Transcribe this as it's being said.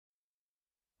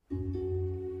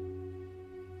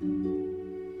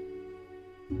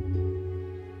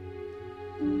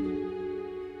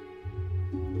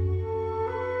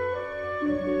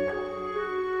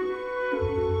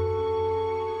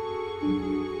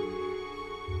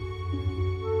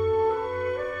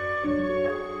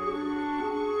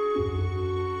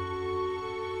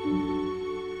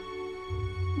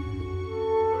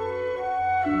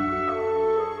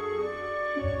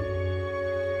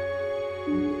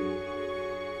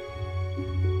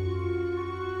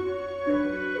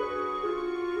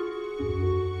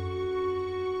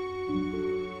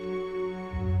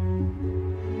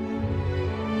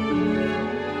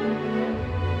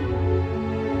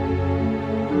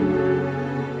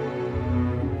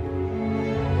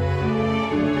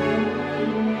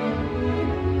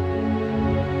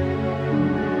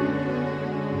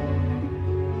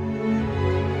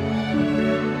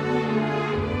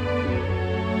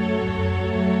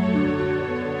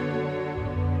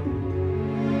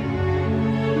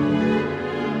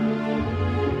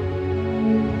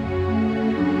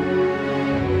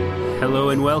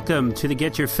and welcome to the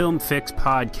Get Your Film Fix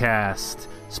podcast,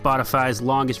 Spotify's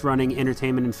longest-running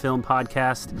entertainment and film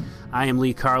podcast. I am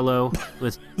Lee Carlo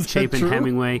with Chapin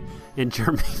Hemingway and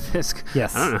Jeremy Fisk.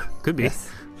 Yes. I don't know. Could be. Yes.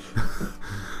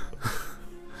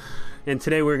 And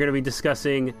today we're going to be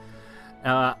discussing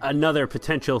another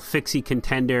potential fixie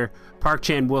contender, Park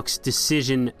Chan-Wook's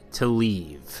decision to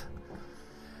leave.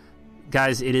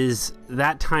 Guys, it is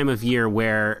that time of year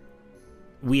where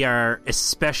we are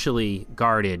especially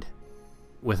guarded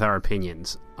with our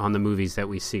opinions on the movies that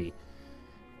we see.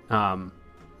 The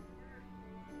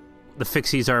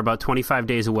fixies are about 25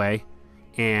 days away,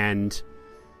 and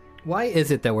why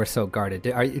is it that we're so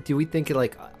guarded? Do we think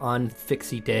like on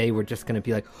fixie day we're just going to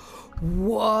be like,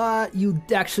 what? You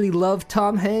actually love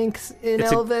Tom Hanks in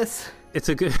Elvis? It's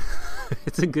a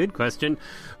good question,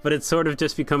 but it's sort of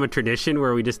just become a tradition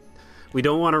where we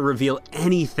don't want to reveal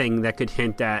anything that could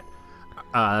hint at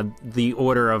the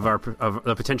order of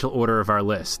the potential order of our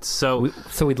list. So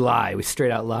we'd lie. We straight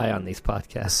out lie on these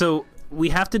podcasts. So we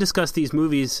have to discuss these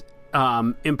movies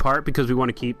in part because we want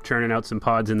to keep churning out some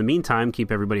pods in the meantime,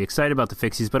 keep everybody excited about the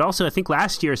fixies. But also, I think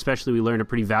last year especially, we learned a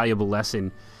pretty valuable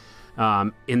lesson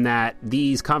in that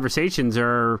these conversations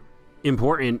are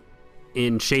important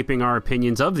in shaping our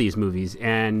opinions of these movies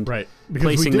and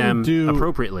placing them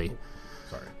appropriately.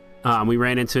 We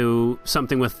ran into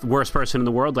something with Worst Person in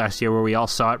the World last year where we all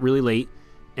saw it really late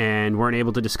and weren't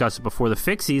able to discuss it before the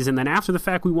fixies. And then after the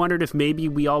fact, we wondered if maybe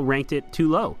we all ranked it too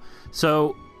low.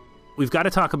 So we've got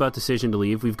to talk about Decision to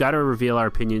Leave. We've got to reveal our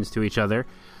opinions to each other.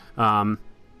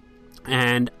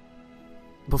 And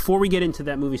before we get into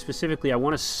that movie specifically, I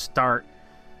want to start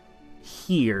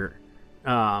here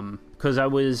because I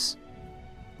was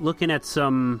looking at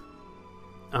some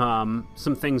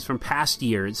things from past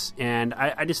years, and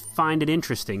I just find it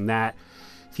interesting that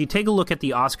if you take a look at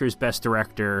the Oscars Best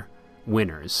Director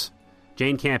winners,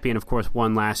 Jane Campion, of course,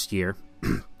 won last year.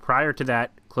 Prior to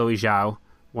that, Chloe Zhao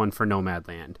won for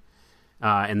Nomadland.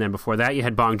 And then before that, you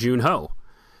had Bong Joon-ho.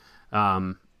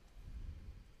 From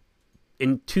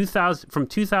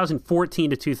 2014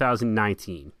 to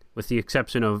 2019, with the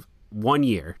exception of 1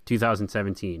 year,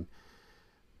 2017,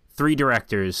 3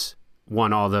 directors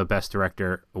won all the Best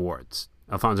Director awards.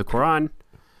 Alfonso Cuarón,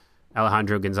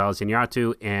 Alejandro González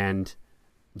Iñárritu, and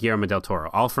Guillermo del Toro,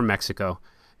 all from Mexico.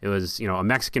 It was, a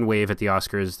Mexican wave at the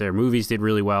Oscars. Their movies did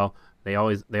really well. They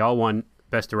all won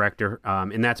Best Director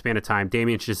in that span of time.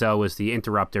 Damien Chazelle was the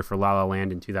interrupter for La La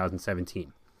Land in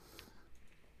 2017.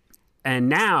 And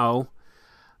now,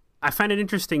 I find it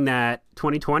interesting that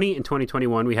 2020 and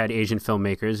 2021, we had Asian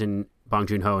filmmakers in Bong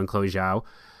Joon-ho and Chloe Zhao.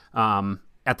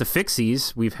 At the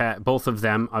Fixies, we've had both of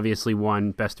them obviously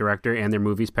won Best Director, and their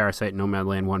movies, Parasite and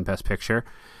Nomadland, won Best Picture.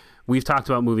 We've talked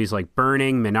about movies like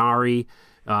Burning, Minari,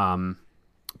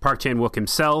 Park Chan-Wook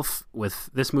himself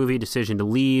with this movie, Decision to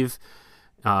Leave,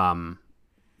 The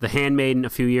Handmaiden a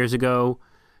few years ago.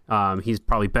 He's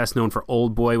probably best known for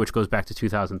Old Boy, which goes back to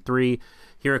 2003.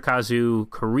 Hirokazu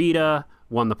Kurita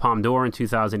won the Palme d'Or in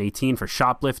 2018 for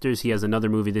Shoplifters. He has another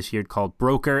movie this year called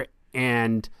Broker,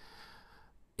 and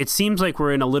it seems like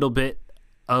we're in a little bit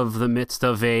of the midst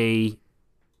of a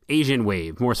Asian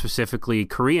wave, more specifically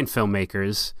Korean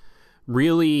filmmakers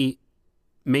really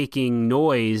making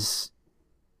noise,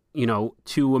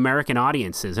 to American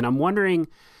audiences. And I'm wondering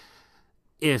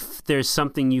if there's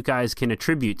something you guys can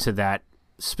attribute to that,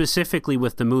 specifically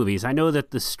with the movies. I know that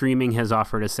the streaming has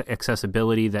offered us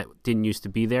accessibility that didn't used to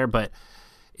be there, but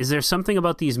is there something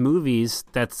about these movies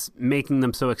that's making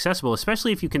them so accessible,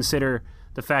 especially if you consider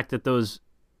the fact that those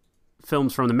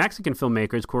films from the Mexican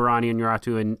filmmakers, Cuarón,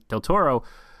 Iñárritu, and Del Toro,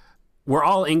 were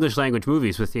all English language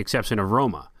movies with the exception of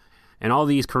Roma. And all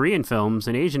these Korean films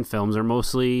and Asian films are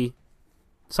mostly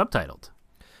subtitled.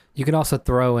 You can also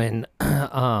throw in,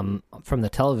 from the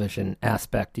television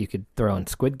aspect, you could throw in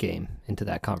Squid Game into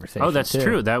that conversation. Oh, that's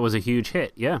true. That was a huge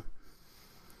hit, yeah.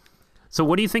 So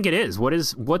what do you think it is?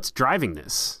 What's driving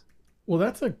this? Well,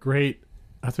 that's a great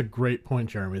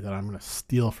point, Jeremy, that I'm going to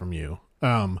steal from you.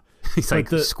 He's like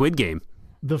Squid Game.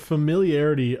 The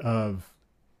familiarity of...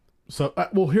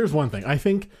 here's one thing. I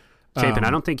think... Chapin,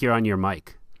 I don't think you're on your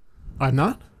mic. I'm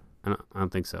not? I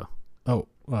don't think so. Oh,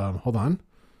 hold on.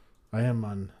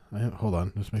 Hold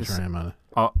on. Just make sure I am on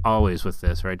it. Always with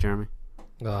this, right, Jeremy?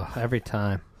 Oh, every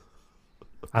time.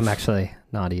 I'm actually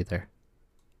not either.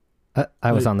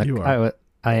 I was on the...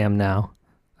 I am now.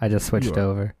 I just switched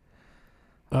over.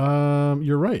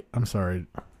 You're right. I'm sorry,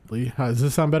 Lee. Does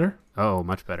this sound better? Oh,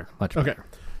 much better. Much better.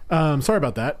 Okay. Sorry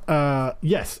about that.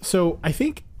 Yes. So I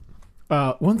think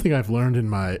one thing I've learned in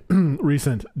my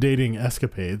recent dating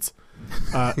escapades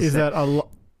is that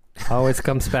always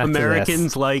comes back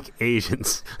Americans to like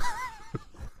Asians.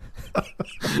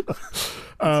 That's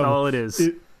all it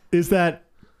is. Is that,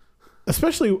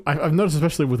 especially, I've noticed,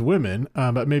 especially with women,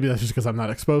 but maybe that's just because I'm not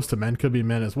exposed to men, could be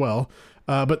men as well.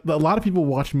 But a lot of people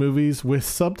watch movies with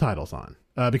subtitles on.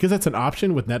 Because that's an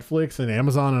option with Netflix and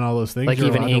Amazon and all those things. Like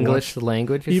even English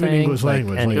language, you're even saying? English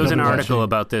language. And like there was an double article watching.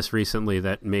 about this recently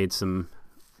that made some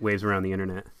waves around the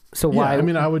internet. So why? Yeah, I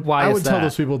mean, I would is tell that?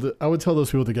 those people to, I would tell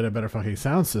those people to get a better fucking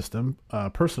sound system,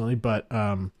 personally. But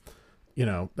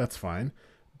that's fine.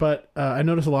 But I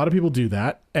notice a lot of people do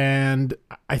that, and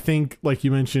I think, like you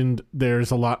mentioned,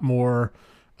 there's a lot more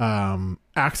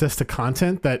access to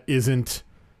content that isn't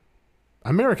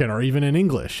American or even in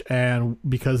English, and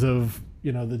because of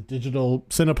the digital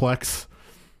Cineplex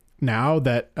now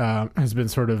that has been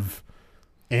sort of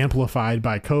amplified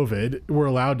by COVID, we're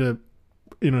allowed to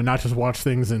not just watch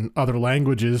things in other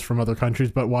languages from other countries,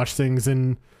 but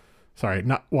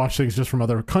not watch things just from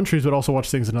other countries, but also watch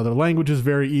things in other languages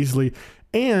very easily.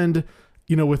 And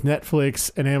with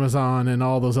Netflix and Amazon and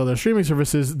all those other streaming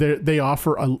services, they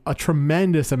offer a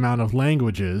tremendous amount of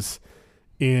languages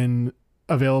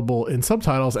available in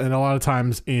subtitles, and a lot of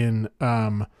times in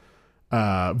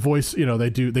voice. They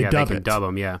dub can it. dub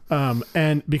them, yeah.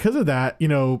 And because of that,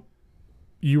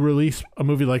 you release a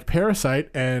movie like Parasite,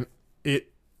 and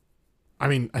I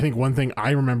think one thing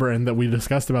I remember and that we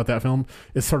discussed about that film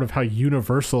is sort of how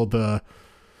universal the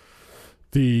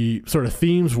sort of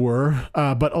themes were,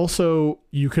 but also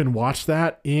you can watch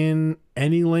that in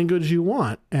any language you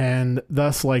want, and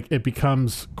thus it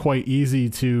becomes quite easy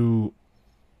to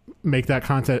make that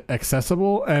content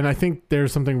accessible. And I think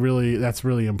there's something that's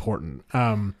really important.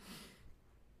 And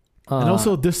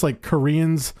also this,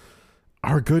 Koreans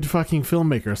are good fucking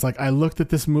filmmakers. I looked at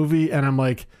this movie and I'm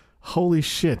like, holy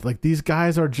shit, these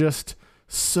guys are just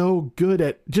so good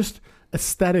at just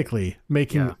aesthetically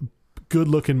making good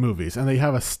looking movies, and they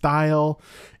have a style.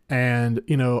 And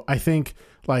I think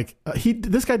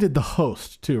this guy did The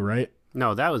Host too, right?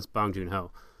 No, that was Bong Joon-ho.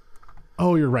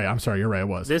 Oh, you're right. I'm sorry. You're right. It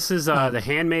was. This is The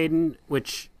Handmaiden,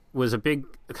 which was a big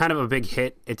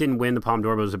hit. It didn't win the Palme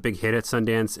d'Or, but it was a big hit at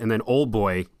Sundance. And then Old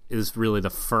Boy is really the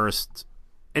first.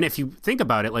 And if you think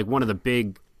about it, one of the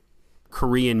big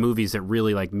Korean movies that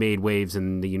really made waves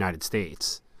in the United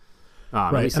States,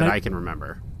 at least that I can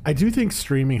remember. I do think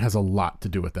streaming has a lot to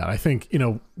do with that. I think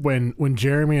when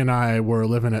Jeremy and I were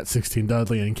living at 16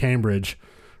 Dudley in Cambridge,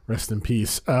 rest in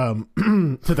peace, to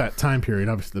that time period.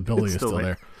 Obviously, the building is still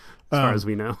there. As far as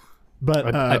we know.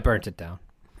 But I burnt it down.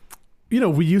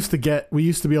 We used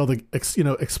to be able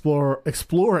to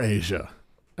explore Asia,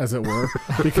 as it were,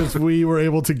 because we were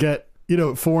able to get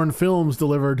foreign films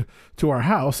delivered to our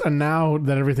house. And now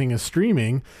that everything is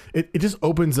streaming, it just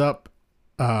opens up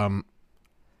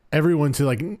everyone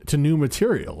to new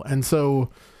material. And so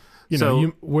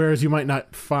whereas you might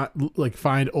not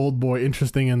find Old Boy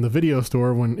interesting in the video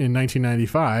store when in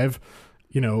 1995,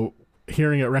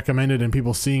 hearing it recommended and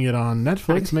people seeing it on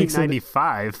Netflix makes it.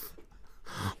 1995.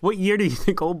 What year do you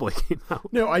think Old Boy came out?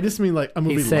 No, I just mean a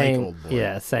movie like Old Boy.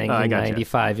 Yeah, saying in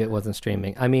 95 it wasn't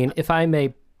streaming. I mean, if I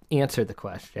may answer the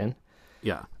question.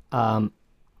 Yeah.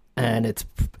 And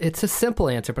it's a simple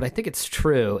answer, but I think it's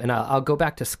true. And I'll go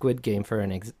back to Squid Game for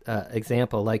an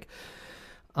example.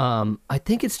 I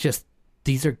think it's just,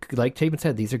 these are, like Chapin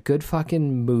said, these are good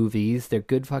fucking movies. They're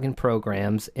good fucking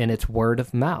programs, and it's word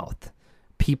of mouth.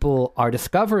 People are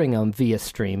discovering them via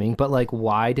streaming, but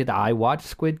why did I watch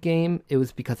Squid Game? It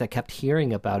was because I kept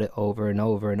hearing about it over and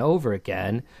over and over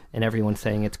again, and everyone's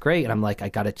saying it's great, and I'm like, I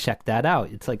gotta check that out.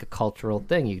 It's a cultural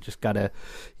thing. You just gotta,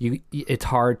 it's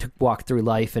hard to walk through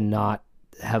life and not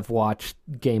have watched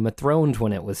Game of Thrones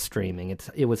when it was streaming.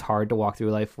 It was hard to walk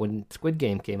through life when Squid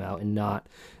Game came out and not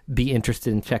be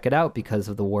interested and check it out because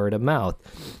of the word of mouth.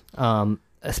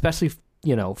 Especially,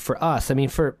 for us. I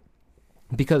mean,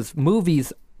 because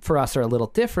movies for us are a little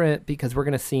different because we're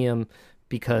going to see them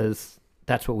because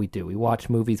that's what we do. We watch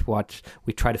movies,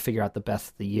 we try to figure out the best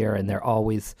of the year, and they're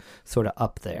always sort of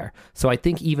up there. So I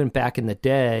think even back in the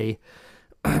day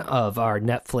of our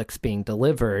Netflix being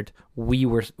delivered, we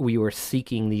were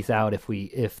seeking these out.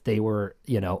 If they were,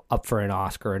 up for an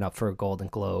Oscar and up for a Golden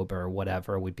Globe or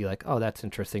whatever, we'd be like, oh, that's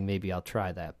interesting. Maybe I'll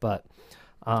try that. But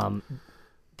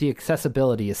the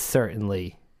accessibility is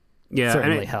certainly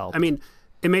helped. I mean,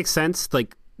 it makes sense.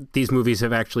 These movies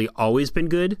have actually always been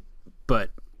good,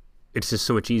 but it's just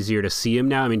so much easier to see them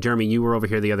now. I mean, Jeremy, you were over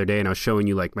here the other day, and I was showing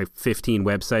you my 15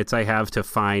 websites I have to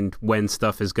find when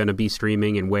stuff is going to be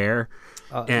streaming and where.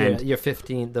 And your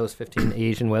 15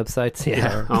 Asian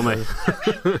websites, all my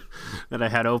that I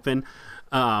had open,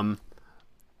 and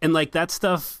that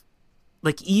stuff.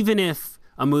 Even if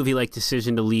a movie like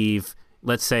Decision to Leave,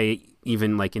 let's say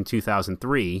even in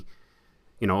 2003.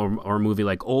 or a movie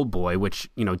like Old Boy, which,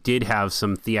 did have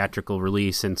some theatrical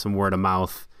release and some word of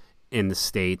mouth in the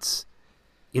States,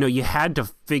 you had to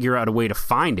figure out a way to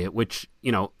find it, which,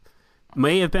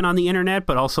 may have been on the internet,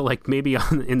 but also like maybe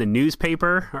in the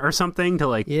newspaper or something to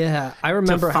like, yeah, I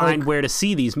remember to find where to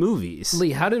see these movies.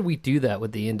 Lee, how did we do that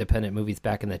with the independent movies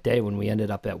back in the day when we ended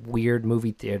up at weird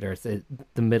movie theaters at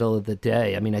the middle of the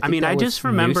day? I just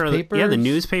remember, the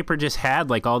newspaper just had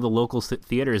like all the local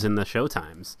theaters in the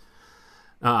showtimes.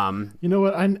 You know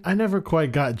what? I never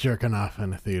quite got jerking off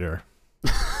in a theater.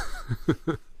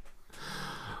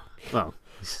 Well,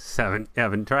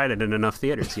 haven't tried it in enough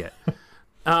theaters yet.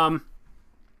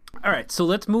 All right, so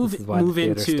let's move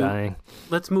into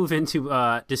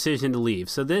Decision to Leave.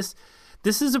 So this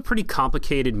is a pretty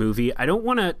complicated movie. I don't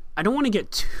want to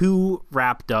get too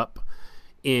wrapped up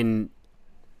in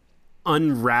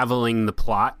unraveling the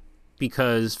plot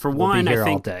because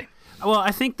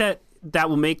I think that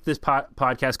will make this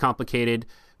podcast complicated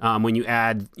when you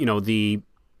add, the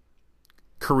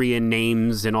Korean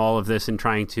names and all of this and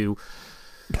trying to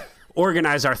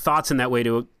organize our thoughts in that way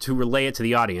to relay it to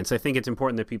the audience. I think it's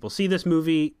important that people see this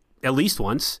movie at least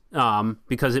once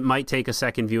because it might take a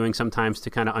second viewing sometimes to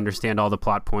kind of understand all the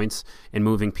plot points and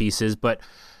moving pieces. But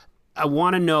I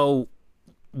want to know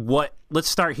let's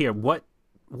start here. What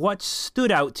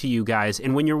stood out to you guys?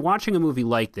 And when you're watching a movie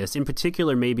like this, in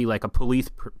particular, maybe like a police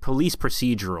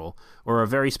procedural or a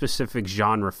very specific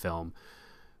genre film,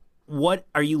 what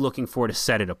are you looking for to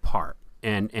set it apart?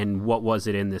 And what was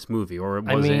it in this movie, or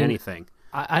was it anything?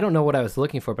 I don't know what I was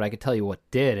looking for, but I could tell you what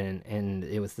did, and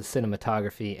it was the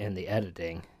cinematography and the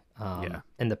editing,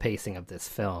 and the pacing of this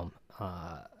film.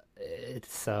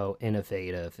 It's so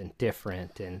innovative and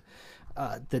different, and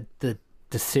the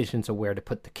decisions of where to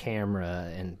put the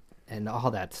camera and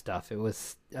all that stuff. It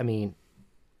was,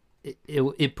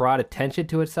 it brought attention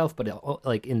to itself, but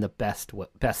like in the best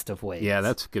of ways. Yeah,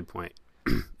 that's a good point.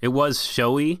 It was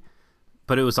showy,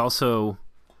 but it was also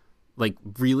like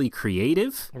really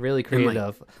creative. Like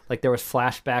there was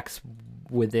flashbacks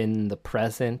within the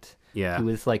present. Yeah. He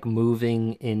was like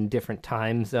moving in different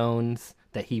time zones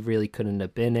that he really couldn't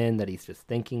have been in, that he's just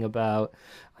thinking about.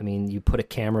 You put a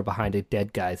camera behind a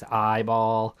dead guy's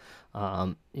eyeball.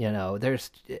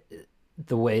 There's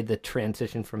the way the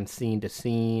transition from scene to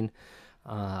scene.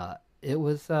 It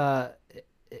was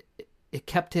it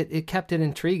kept it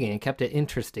intriguing. It kept it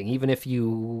interesting, even if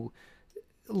you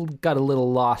got a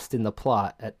little lost in the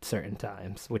plot at certain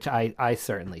times, which I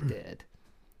certainly did.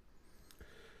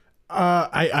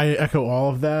 I echo all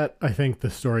of that. I think the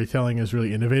storytelling is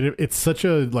really innovative. It's such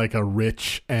a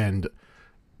rich and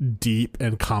deep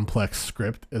and complex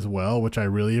script as well, which I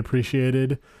really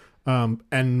appreciated.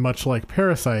 And much like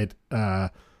Parasite,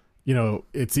 it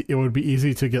would be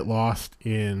easy to get lost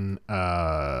in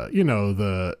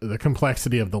the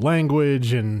complexity of the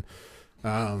language and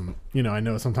I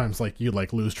know sometimes like you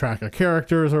lose track of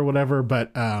characters or whatever,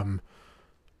 but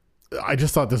I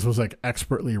just thought this was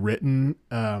expertly written.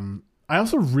 I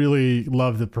also really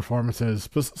love the performances,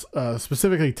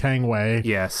 specifically Tang Wei.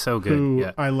 Yeah, so good. Who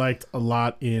yeah. I liked a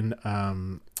lot in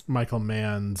Michael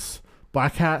Mann's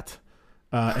Black Hat.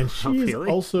 And she's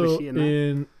also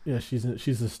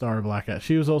she's the star of Black Hat.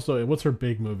 She was also, what's her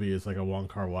big movie? Is like a Wong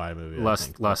Kar-wai movie.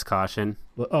 Lust Caution.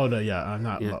 Oh no, yeah,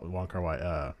 not Wong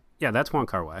Kar-wai. Yeah, that's Wong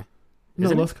Kar-wai. No,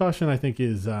 Lust Caution I think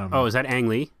is. Is that Ang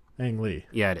Lee? Ang Lee.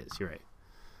 Yeah, it is. You're right.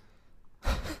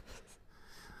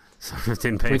 So I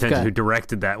didn't pay attention to who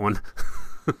directed that one.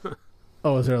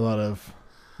 Is there a lot of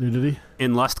nudity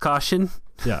in Lust Caution?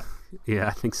 Yeah. Yeah,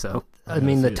 I think so.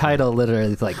 The title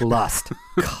literally is like Lust.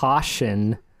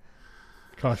 Caution.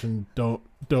 Caution, don't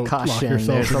Caution, lock yourself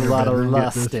there's in a your lot of bedroom,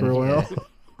 lust in here.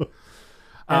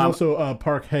 And also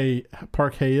Park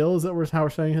Hae-il, is that how we're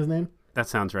saying his name? That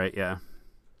sounds right, yeah.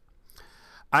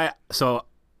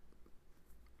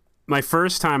 My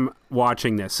first time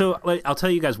watching this, so I'll tell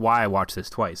you guys why I watched this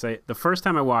twice. The first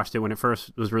time I watched it when it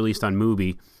first was released on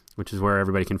Mubi, which is where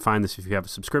everybody can find this if you have a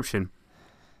subscription.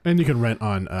 And you can rent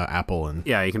on Apple. And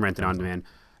yeah, you can rent it on demand.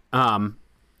 I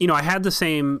had the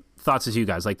same thoughts as you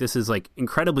guys. This is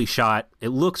incredibly shot. It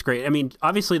looks great.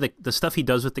 Obviously the stuff he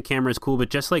does with the camera is cool, but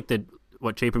just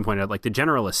what Chapin pointed out, the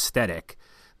general aesthetic,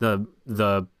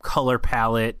 the color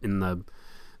palette and the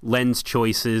lens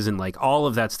choices and all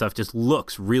of that stuff just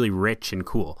looks really rich and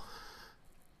cool.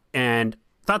 And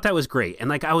thought that was great.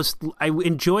 And I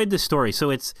enjoyed the story. So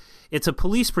it's a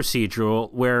police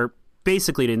procedural where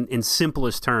basically in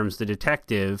simplest terms, the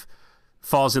detective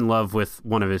falls in love with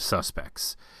one of his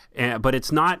suspects. But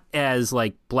it's not as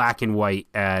black and white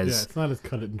as... Yeah, it's not as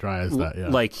cut and dry as that,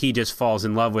 yeah. He just falls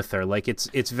in love with her.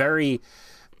 It's very...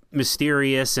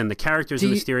 mysterious, and the characters are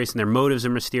mysterious, and their motives are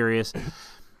mysterious.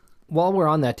 While we're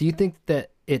on that, do you think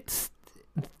that it's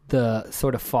the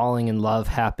sort of falling in love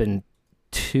happened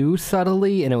too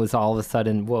subtly, and it was all of a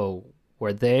sudden, whoa,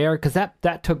 we're there? Because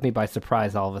that took me by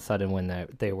surprise all of a sudden when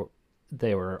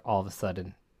they were all of a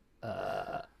sudden,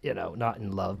 not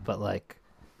in love, but like.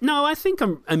 No, I think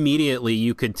immediately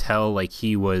you could tell like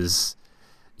he was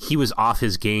off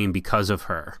his game because of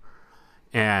her,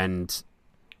 and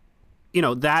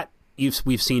that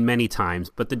we've seen many times.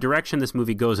 But the direction this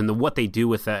movie goes and what they do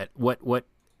with that, what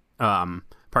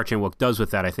Park Chan-Wook does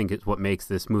with that, I think is what makes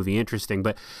this movie interesting.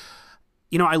 But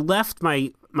I left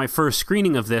my first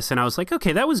screening of this and I was like,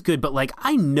 okay, that was good, but like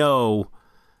I know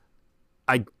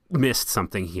I missed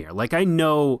something here. Like I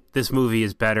know this movie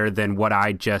is better than what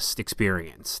I just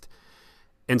experienced.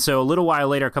 And so a little while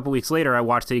later, a couple weeks later, I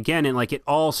watched it again and like it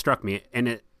all struck me.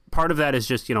 And part of that is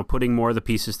just, putting more of the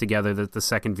pieces together that the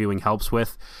second viewing helps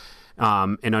with,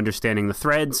 and understanding the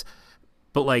threads.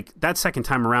 But like that second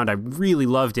time around, I really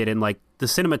loved it. And like the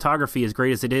cinematography, as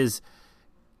great as it is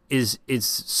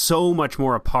so much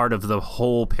more a part of the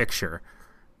whole picture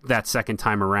that second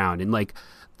time around. And like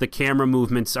the camera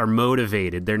movements are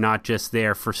motivated. They're not just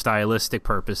there for stylistic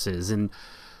purposes. And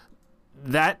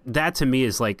that to me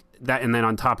is like that. And then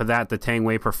on top of that, the Tang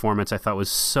Wei performance I thought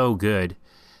was so good.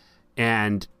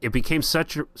 And it became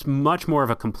much more of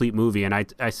a complete movie. And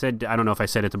I said, I don't know if I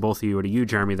said it to both of you or to you,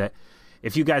 Jeremy, that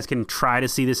if you guys can try to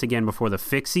see this again before the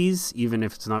fixies, even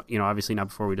if it's not, obviously not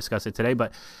before we discuss it today,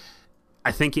 but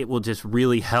I think it will just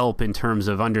really help in terms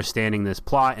of understanding this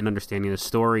plot and understanding the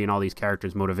story and all these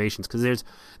characters' motivations. Because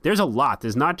there's a lot.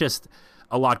 There's not just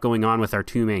a lot going on with our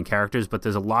two main characters, but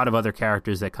there's a lot of other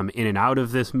characters that come in and out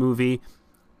of this movie,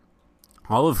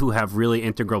 all of who have really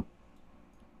integral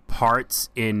parts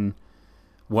in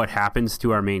what happens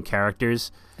to our main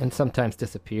characters. And sometimes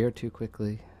disappear too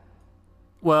quickly.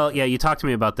 Well, yeah, you talked to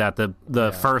me about that.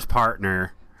 The first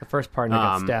partner. The first partner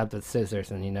got stabbed with scissors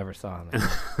and you never saw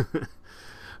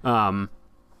him.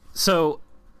 So,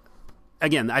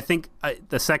 again, I think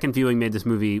the second viewing made this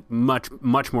movie much,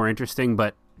 much more interesting,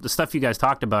 but the stuff you guys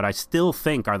talked about, I still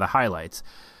think are the highlights.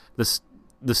 The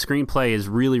screenplay is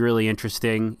really, really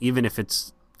interesting, even if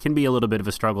can be a little bit of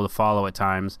a struggle to follow at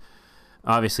times.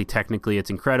 Obviously, technically,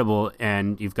 it's incredible,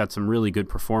 and you've got some really good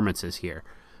performances here.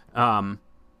 So,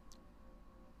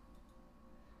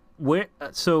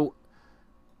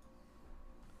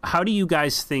 how do you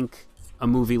guys think a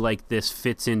movie like this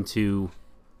fits into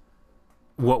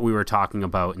what we were talking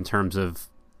about in terms of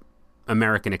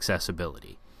American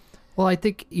accessibility? Well, I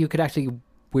think you could actually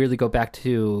weirdly go back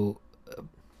to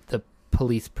the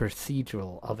police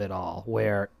procedural of it all,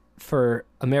 where for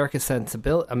American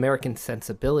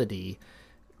sensibility,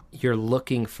 you're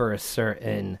looking for a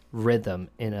certain rhythm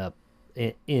in a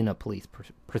police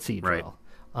procedural,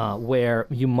 right, where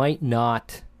you might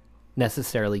not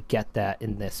necessarily get that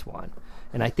in this one.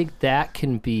 And I think that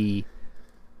could be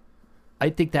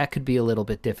a little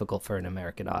bit difficult for an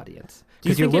American audience. Do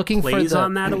you think it plays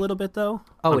on that a little bit, though?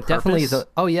 Oh, it definitely is.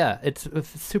 Oh, yeah. It's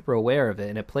super aware of it,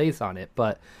 and it plays on it.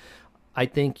 But I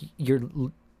think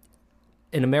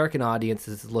an American audience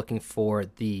is looking for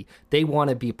they want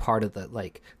to be part of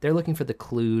they're looking for the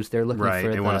clues. They're looking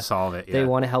for they want to solve it. Yeah. They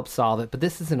want to help solve it. But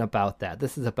this isn't about that.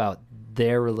 This is about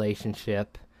their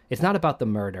relationship. It's not about the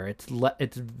murder.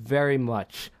 It's very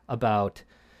much about,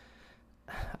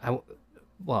 I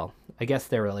guess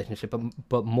their relationship,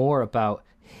 but more about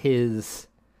his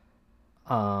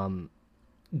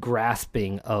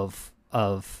grasping of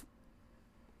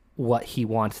what he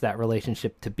wants that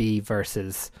relationship to be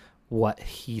versus what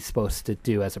he's supposed to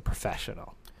do as a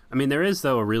professional. I mean, there is,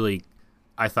 though, really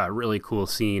cool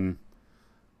scene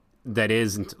that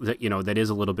is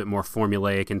a little bit more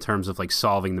formulaic in terms of like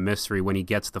solving the mystery when he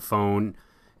gets the phone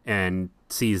and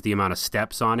sees the amount of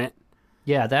steps on it.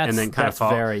 Yeah, that's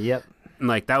very, yep. And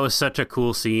like that was such a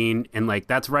cool scene, and like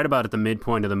that's right about at the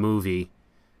midpoint of the movie,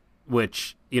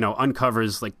 which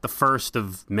uncovers like the first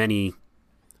of many.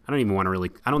 I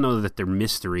don't know that they're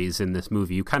mysteries in this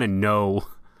movie. You kind of know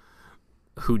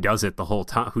who does it the whole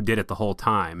time, who did it the whole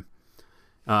time.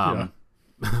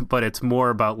 But it's more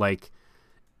about like,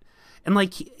 and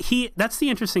like that's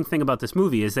the interesting thing about this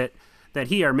movie is that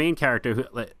our main character, who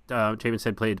Jamin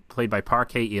said played by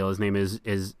Park Hae-il, his name is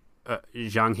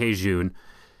Jang Hae-jun,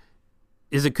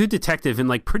 is a good detective and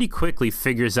like pretty quickly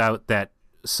figures out that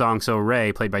Song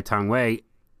So-rae, played by Tang Wei,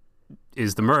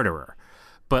 is the murderer.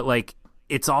 But like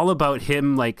it's all about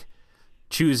him like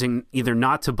choosing either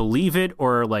not to believe it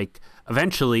or like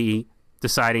eventually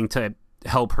deciding to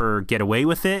help her get away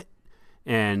with it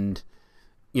and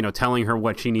telling her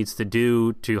what she needs to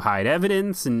do to hide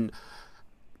evidence. And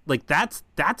like that's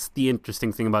the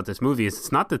interesting thing about this movie is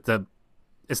it's not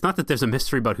that there's a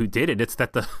mystery about who did it. It's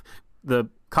that the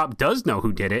cop does know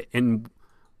who did it and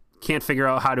can't figure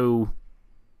out how to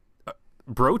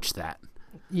broach that.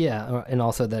 Yeah, and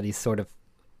also that he's sort of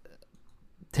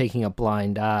taking a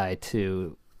blind eye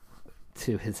to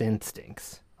his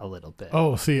instincts a little bit.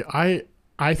 Oh, see, I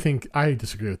think I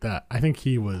disagree with that. I think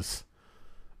he was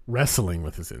wrestling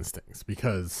with his instincts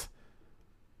because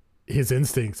his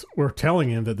instincts were telling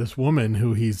him that this woman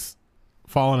who he's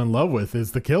fallen in love with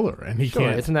is the killer, and he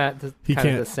can't. Isn't that kind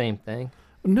of the same thing?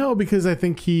 No, because I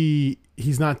think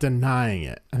he's not denying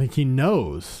it. I think he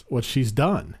knows what she's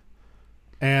done,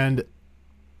 and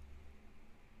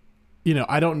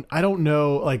I don't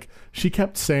know. Like, she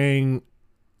kept saying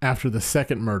after the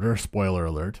second murder, spoiler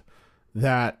alert,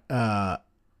 that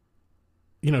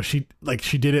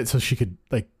she did it so she could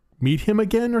like meet him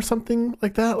again or something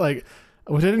like that. Like,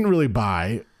 which I didn't really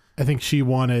buy. I think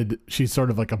she's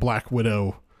sort of like a Black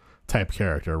Widow type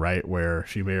character, right? Where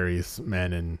she marries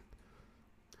men and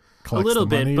collects a little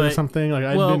the money bit, or something. Like,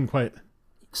 I didn't quite.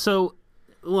 So,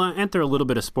 well, enter a little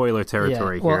bit of spoiler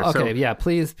territory yeah. Well, here. Okay, yeah,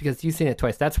 please, because you've seen it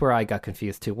twice. That's where I got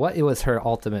confused too. What was her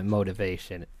ultimate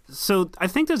motivation? So I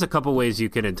think there's a couple ways you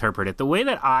can interpret it. The way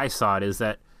that I saw it is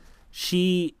that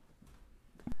I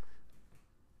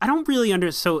don't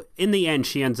really so in the end,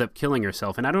 she ends up killing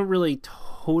herself, and I don't really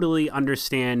totally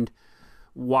understand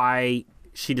why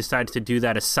she decided to do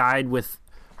that, aside with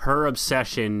her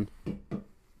obsession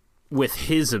with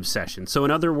his obsession. So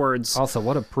in other words... Also,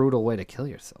 what a brutal way to kill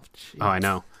yourself. Jeez. Oh, I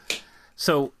know.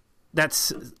 So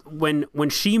that's when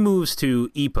she moves to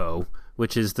Ipoh,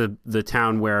 which is the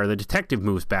town where the detective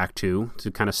moves back to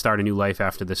kind of start a new life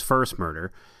after this first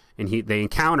murder, and they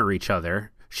encounter each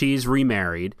other. She's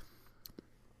remarried,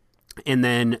 and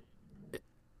then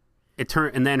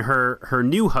her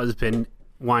new husband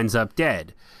winds up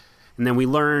dead. And then we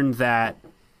learn that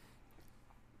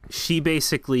she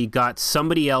basically got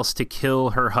somebody else to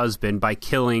kill her husband by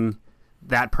killing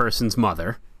that person's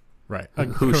mother, right?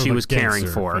 Who she was caring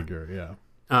for. Figure,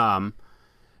 yeah.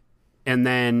 And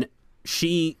then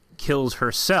she kills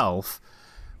herself,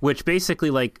 which basically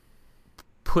like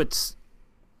puts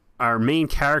our main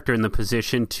character in the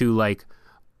position to like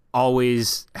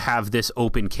always have this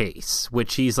open case,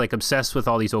 which he's like obsessed with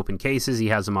all these open cases. He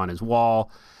has them on his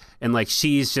wall, and like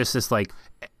she's just this like,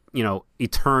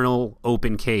 eternal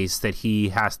open case that he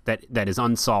has that is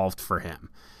unsolved for him,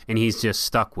 and he's just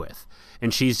stuck with.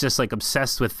 And she's just like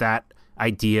obsessed with that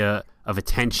idea of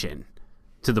attention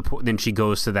to the point. Then she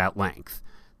goes to that length.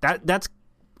 That's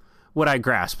what I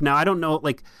grasp. Now I don't know,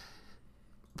 like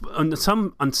on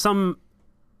some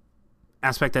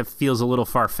aspect that feels a little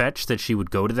far-fetched that she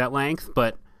would go to that length,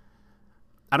 but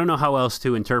I don't know how else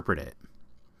to interpret it.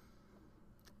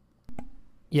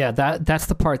 Yeah, that's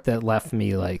the part that left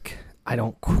me like, I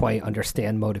don't quite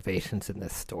understand motivations in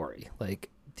this story. Like,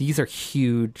 these are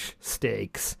huge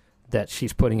stakes that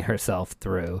she's putting herself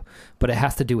through, but it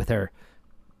has to do with her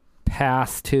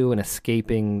past too, and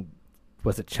escaping,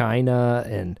 was it China?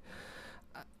 And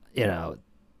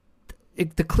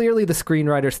clearly the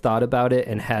screenwriters thought about it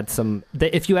and had some.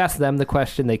 If you ask them the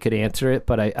question, they could answer it,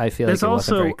 but I feel like it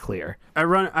wasn't very clear. I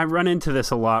run into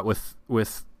this a lot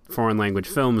with foreign language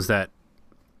films, that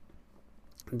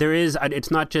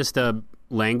it's not just a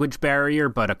language barrier,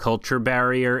 but a culture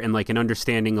barrier, and like an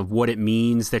understanding of what it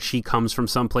means that she comes from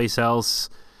someplace else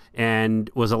and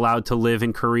was allowed to live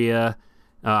in Korea.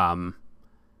 Like,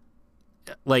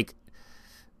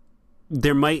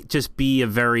 there might just be a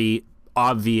very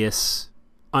obvious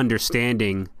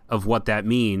understanding of what that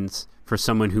means for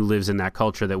someone who lives in that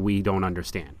culture that we don't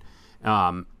understand.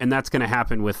 And that's going to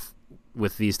happen with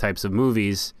these types of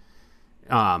movies.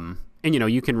 And,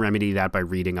 you can remedy that by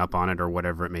reading up on it or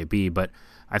whatever it may be. But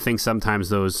I think sometimes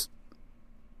those,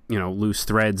 loose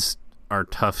threads are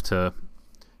tough to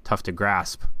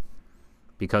grasp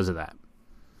because of that.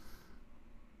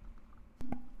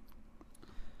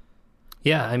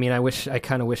 Yeah, I mean, I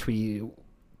kind of wish we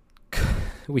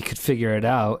could figure it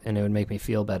out, and it would make me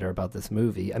feel better about this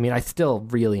movie. I mean, I still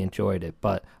really enjoyed it,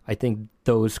 but I think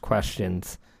those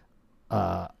questions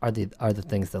are the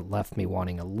things that left me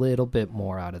wanting a little bit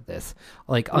more out of this.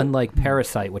 Like, unlike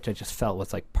Parasite, which I just felt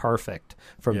was like perfect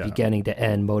from beginning to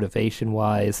end, motivation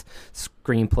wise,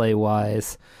 screenplay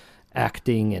wise,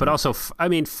 acting, but also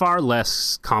far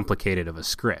less complicated of a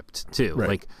script too. Right.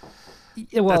 Like,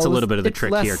 well, that's a little bit of the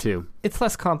trick here too. It's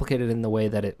less complicated in the way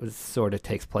that it sort of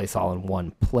takes place all in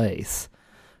one place,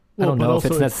 I don't but know if also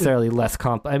it's necessarily less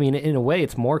I mean, in a way,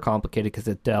 it's more complicated because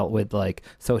it dealt with like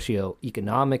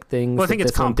socioeconomic things. Well, I think that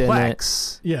it's this one didn't.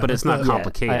 complex, Yeah, but it's not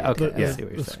complicated. Okay, I yeah. see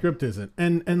what you're the saying. script isn't,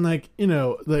 and like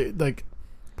like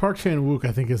Park Chan-Wook,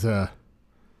 I think is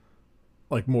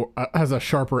has a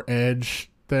sharper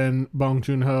edge than Bong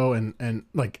Joon-ho, and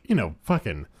like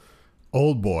fucking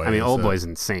Old Boy. I mean, Old Boy's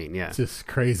insane. Yeah, it's just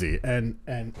crazy and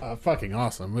a fucking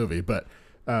awesome movie. But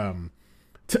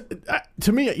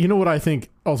to me, you know what I think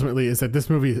ultimately is that this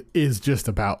movie is just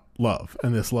about love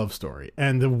and this love story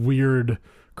and the weird,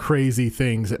 crazy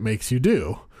things it makes you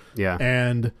do. yeah.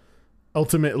 And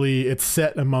ultimately, it's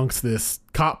set amongst this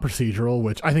cop procedural,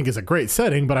 which I think is a great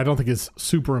setting, but I don't think is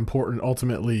super important.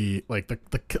 Ultimately, like the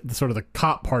sort of the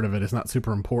cop part of it is not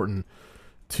super important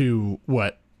to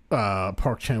what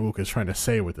Park Chan-Wook is trying to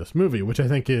say with this movie, which I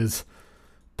think is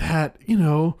that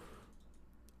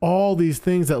all these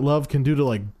things that love can do to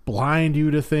like blind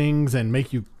you to things and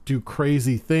make you do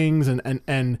crazy things, and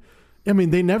I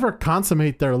mean, they never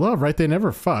consummate their love, right? They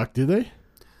never fuck, do they?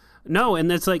 No,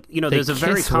 and it's like, there's a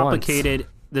very complicated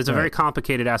once. There's a very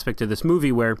complicated aspect of this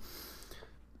movie where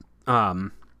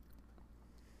Tang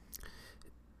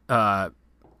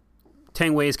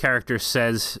Wei's character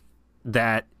says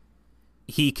that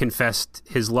he confessed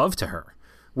his love to her,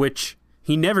 which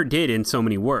he never did in so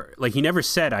many words. Like, he never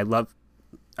said I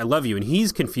love you, and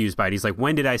he's confused by it. He's like,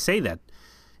 when did I say that?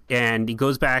 And he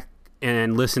goes back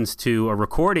and listens to a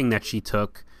recording that she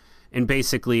took, and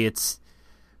basically it's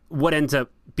what ends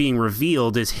up being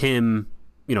revealed is him,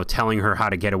 telling her how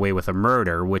to get away with a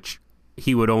murder, which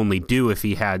he would only do if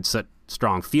he had such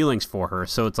strong feelings for her.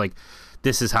 So it's like,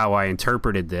 this is how I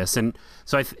interpreted this. And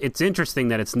so it's interesting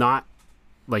that it's not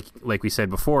like we said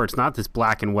before, it's not this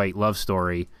black and white love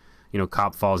story,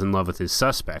 cop falls in love with his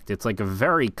suspect. It's like a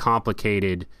very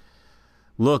complicated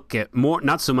look at more,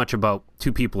 not so much about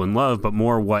two people in love, but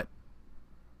more what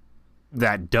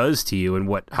that does to you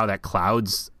and how that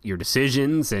clouds your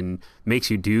decisions and makes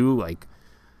you do like,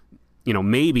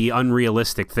 maybe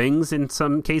unrealistic things in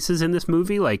some cases in this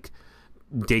movie, like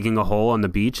digging a hole on the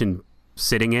beach and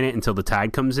sitting in it until the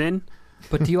tide comes in.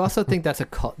 But do you also think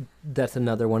that's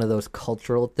another one of those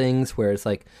cultural things where it's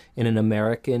like in an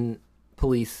American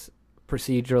police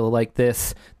procedural like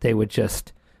this, they would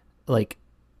just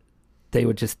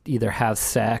either have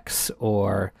sex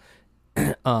or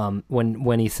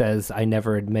when he says I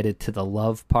never admitted to the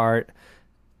love part,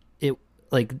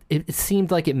 it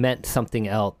seemed like it meant something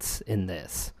else in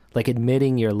this. Like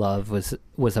admitting your love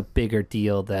was a bigger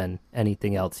deal than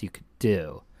anything else you could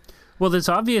do. Well, there's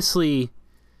obviously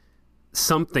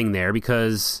something there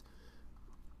because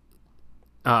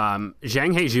Zhang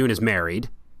Heijun is married.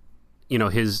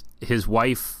 His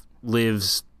wife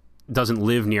doesn't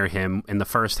live near him in the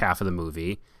first half of the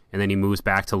movie, and then he moves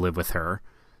back to live with her.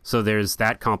 So there's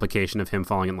that complication of him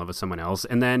falling in love with someone else.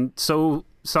 And then so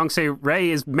Song-se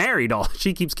Ray is married.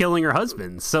 She keeps killing her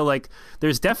husband. So like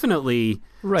there's definitely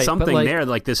something there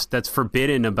like this that's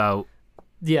forbidden about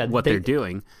what they're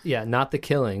doing. Yeah, not the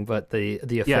killing, but the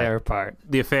affair part.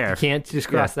 The affair. You can't just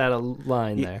cross that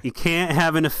line there. You can't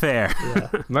have an affair.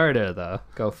 Yeah. Murder though.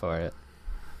 Go for it.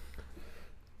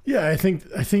 Yeah, I think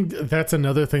that's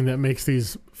another thing that makes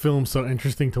these films so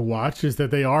interesting to watch is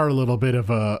that they are a little bit of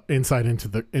a insight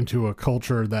into a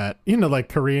culture that, like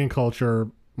Korean culture,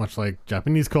 much like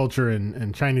Japanese culture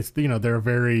and Chinese, they're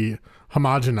very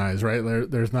homogenized, right?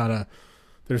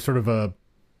 There's sort of a,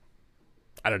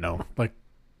 I don't know, like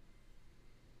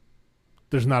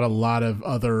there's not a lot of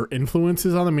other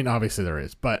influences on them. I mean, obviously there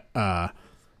is, but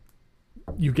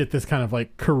you get this kind of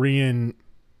like Korean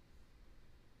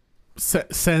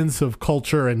sense of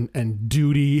culture and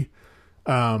duty.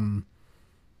 I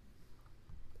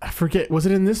forget, was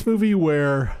it in this movie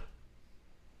where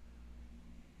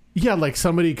like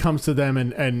somebody comes to them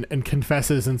and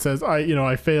confesses and says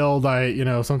I failed,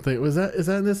 something, is that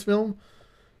in this film?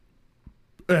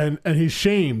 And he's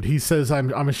shamed. He says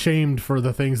I'm ashamed for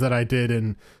the things that I did,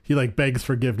 and he like begs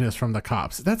forgiveness from the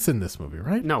cops. That's in this movie,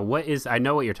 right? No, I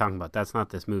know what you're talking about. That's not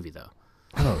this movie though.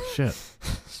 Oh shit.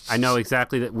 I know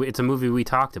exactly that. It's a movie we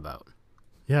talked about.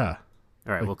 Yeah.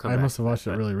 All right, we'll come I back. must have watched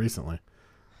it really recently.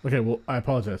 Okay, well, I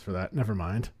apologize for that. Never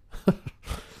mind.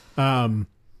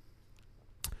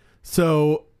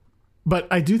 So, but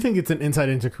I do think it's an insight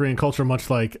into Korean culture, much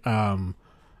like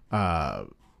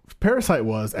Parasite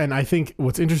was. And I think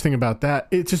what's interesting about that,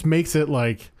 it just makes it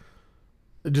like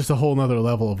just a whole nother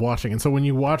level of watching. And so when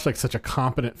you watch like such a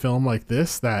competent film like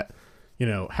this that,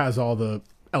 has all the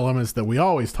elements that we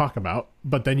always talk about,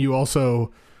 but then you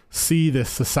also see this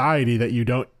society that you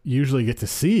don't usually get to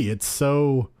see. It's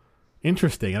so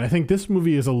interesting. And I think this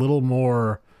movie is a little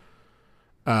more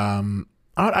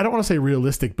I don't want to say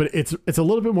realistic, but it's a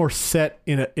little bit more set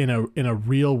in a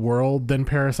real world than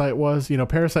Parasite was. You know,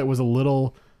 Parasite was a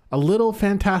little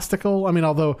fantastical. I mean,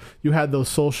 although you had those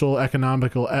social,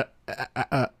 economical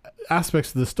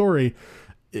aspects of the story,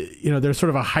 you know, there's sort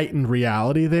of a heightened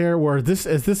reality there. Where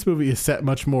this movie is set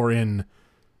much more in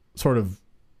sort of,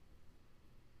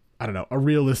 I don't know, a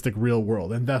realistic real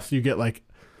world, and thus you get like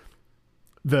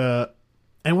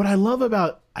and what I love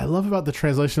about the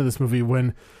translation of this movie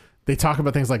when they talk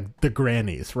about things like the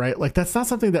grannies, right? Like that's not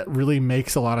something that really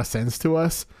makes a lot of sense to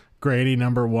us. Granny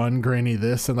number one, granny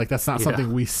this, and like that's not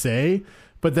something we say.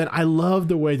 But then I love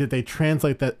the way that they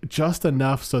translate that just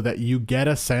enough so that you get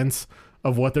a sense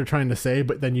of what they're trying to say,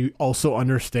 but then you also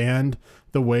understand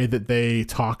the way that they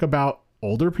talk about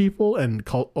older people and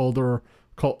older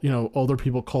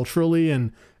people culturally,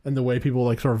 and the way people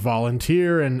like sort of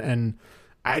volunteer, and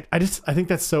I think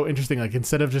that's so interesting. Like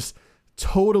instead of just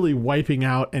totally wiping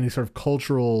out any sort of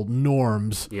cultural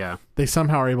norms, they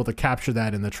somehow are able to capture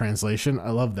that in the translation.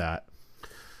 I love that.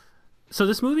 So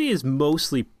this movie is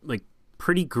mostly like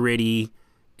pretty gritty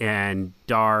and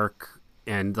dark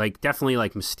and like definitely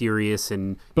like mysterious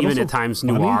and but even at times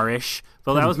funny. Noirish.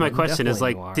 But that was my question: is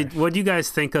like, what do you guys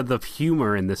think of the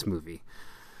humor in this movie?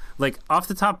 Like off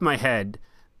the top of my head,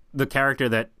 the character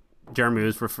that Jeremy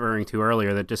was referring to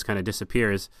earlier that just kind of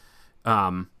disappears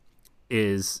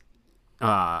is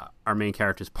our main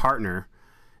character's partner,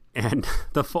 and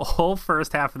the whole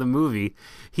first half of the movie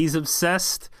he's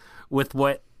obsessed with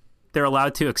what they're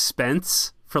allowed to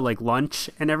expense for like lunch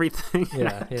and everything.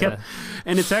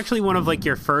 And it's actually one of like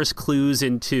your first clues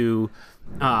into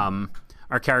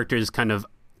our character's kind of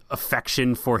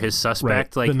affection for his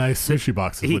suspect. Right. Like the nice sushi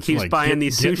boxes. He keeps buying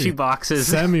these sushi boxes.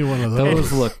 Send me one of those.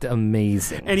 Those looked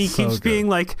amazing. And he keeps being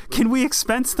like, "Can we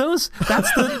expense those?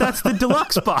 That's the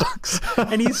deluxe box."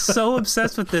 And he's so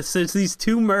obsessed with this. There's these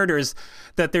two murders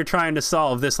that they're trying to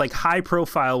solve. This like high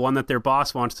profile one that their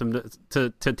boss wants them to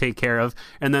take care of,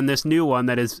 and then this new one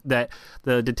that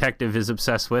the detective is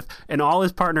obsessed with. And all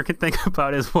his partner can think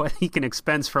about is what he can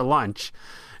expense for lunch.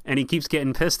 And he keeps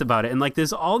getting pissed about it. And like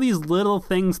there's all these little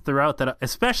things throughout that,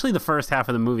 especially the first half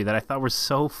of the movie, that I thought were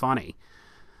so funny.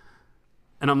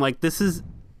 And I'm like, this is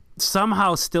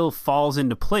somehow still falls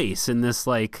into place in this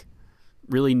like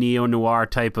really neo-noir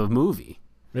type of movie.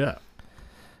 Yeah.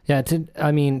 Yeah,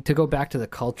 to go back to the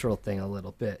cultural thing a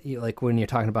little bit, like when you're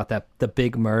talking about the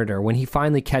big murder, when he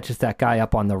finally catches that guy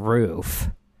up on the roof,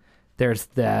 there's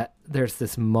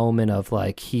this moment of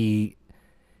like he's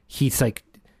like,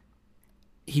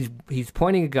 he's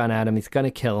pointing a gun at him. He's going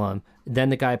to kill him. Then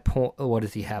the guy, what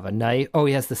does he have? A knife? Oh,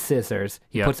 he has the scissors.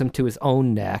 He puts them to his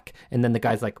own neck. And then the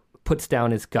guy's like, puts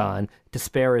down his gun to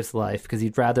spare his life because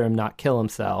he'd rather him not kill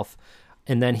himself.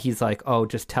 And then he's like, oh,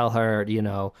 just tell her, you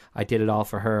know, I did it all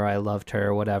for her. I loved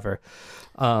her, whatever.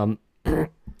 You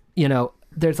know,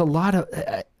 there's a lot of,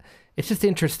 it's just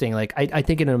interesting. Like, I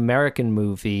think in an American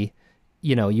movie,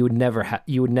 you know, you would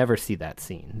never see that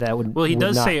scene. That would he would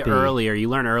does not say be. earlier. You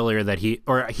learn earlier that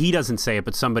he doesn't say it,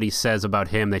 but somebody says about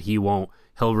him that he'll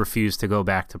refuse to go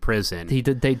back to prison.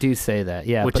 They do say that,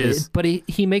 yeah. But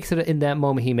he makes it in that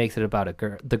moment. He makes it about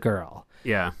the girl.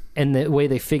 Yeah. And the way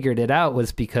they figured it out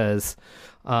was because,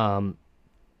 what's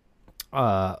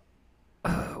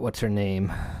her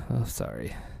name? Oh,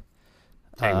 sorry.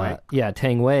 Tang Wei. Yeah,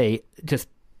 Tang Wei just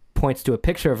points to a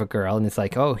picture of a girl and it's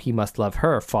like, oh, he must love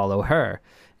her, follow her.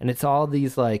 And it's all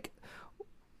these like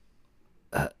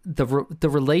the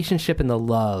relationship and the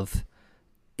love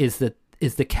is the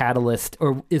catalyst,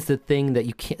 or is the thing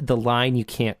that the line you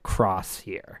can't cross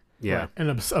here. Yeah. Right. An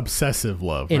obsessive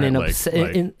love. In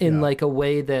right? like a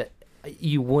way that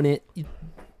you wouldn't,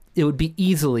 it would be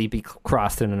easily be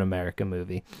crossed in an American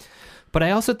movie. But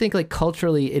I also think like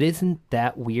culturally it isn't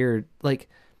that weird. Like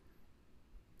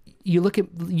you look at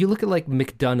like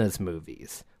McDonough's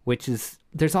movies, which is,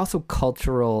 there's also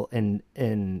cultural and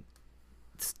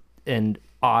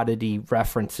oddity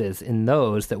references in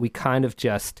those that we kind of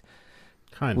just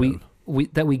we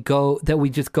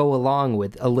just go along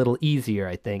with a little easier,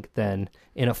 I think, than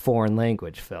in a foreign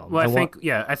language film. Well,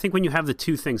 I think when you have the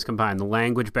two things combined, the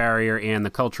language barrier and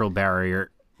the cultural barrier,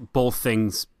 both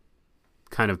things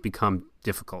kind of become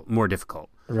more difficult.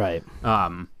 Right.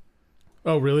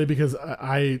 Oh, really? Because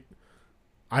I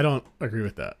don't agree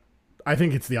with that. I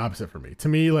think it's the opposite for me. To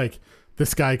me, like,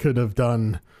 this guy could have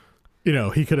done, you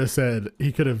know, he could have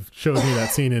showed me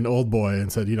that scene in Old Boy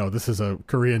and said, you know, this is a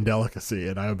Korean delicacy.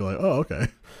 And I would be like, oh, okay.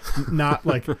 Not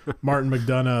like Martin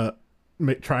McDonagh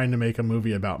trying to make a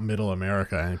movie about Middle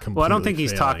America and completely Well, I don't think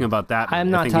he's failing. talking about that. I'm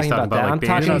not I think talking he's about that. like, I'm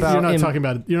Banshees. talking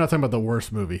about You're not talking about the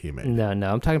worst movie he made. No,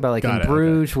 I'm talking about like Got in it,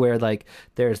 Bruges, where like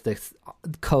there's this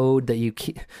code that you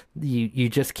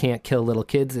just can't kill little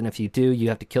kids, and if you do, you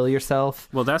have to kill yourself.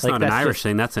 Well, that's like, not an Irish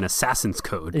thing. That's an assassin's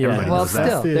code. Yeah, Everybody well, knows that.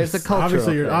 still, there's a cultural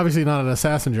Obviously, you're thing. obviously not an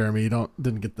assassin, Jeremy. You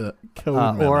didn't get the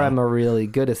code. memo. Or I'm a really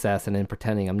good assassin and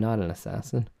pretending I'm not an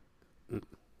assassin.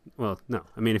 Well, no.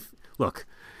 I mean,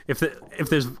 if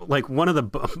there's like one of the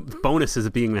bonuses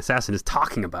of being an assassin is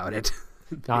talking about it.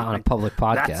 Not on a public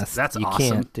podcast. That's you awesome.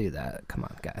 can't do that. Come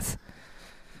on, guys.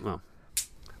 Well,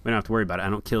 we don't have to worry about it. I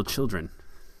don't kill children.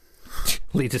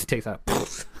 Lee just takes out.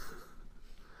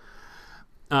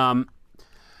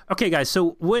 Okay, guys.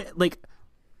 So what? Like,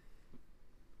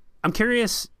 I'm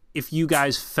curious if you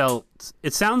guys felt.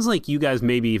 It sounds like you guys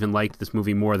maybe even liked this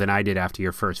movie more than I did after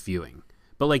your first viewing.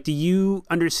 But like, do you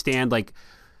understand? Like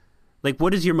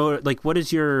what is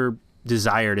your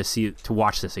desire to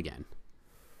watch this again?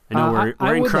 I know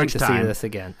we're in crunch time. I would like to see this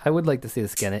again. I would like to see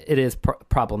this again. It is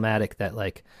problematic that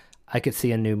like I could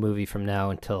see a new movie from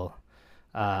now until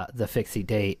the fixie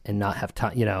date and not have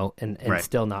time, and Right.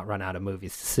 still not run out of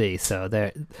movies to see. So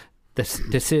the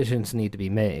decisions need to be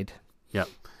made. Yep.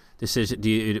 Decision. Do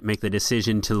you make the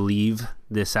decision to leave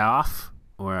this off,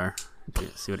 or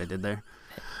see what I did there?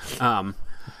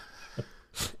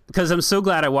 Because I'm so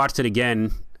glad I watched it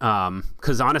again.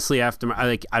 Because honestly, I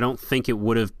don't think it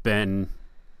would have been.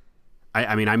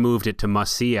 I mean, I moved it to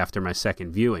must see after my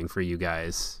second viewing for you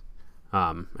guys.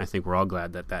 I think we're all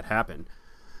glad that happened.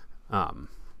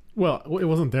 Well, it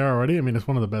wasn't there already. I mean, it's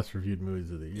one of the best reviewed movies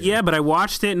of the year. Yeah, but I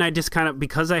watched it and I just kind of,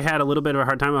 because I had a little bit of a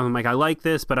hard time, I'm like, I like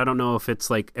this, but I don't know if it's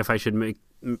like, if I should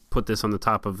put this on the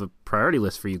top of the priority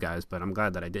list for you guys, but I'm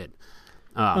glad that I did.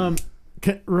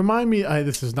 Remind me,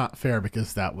 this is not fair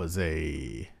because that was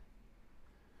was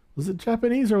it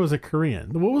Japanese or was it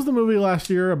Korean? What was the movie last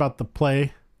year about the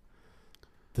play?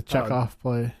 The Chekhov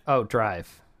play? Oh,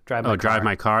 Drive. Drive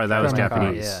My Car. That was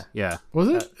Japanese. Car, yeah. Was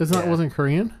it? Wasn't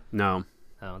Korean? No.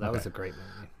 Oh, that was a great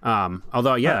movie.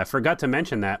 Although, I forgot to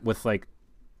mention that with like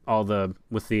all the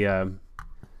Asian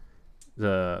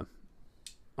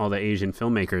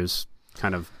filmmakers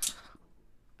kind of.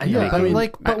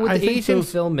 But with Asian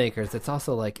filmmakers, it's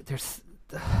also like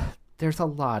there's a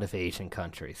lot of Asian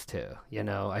countries too.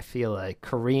 I feel like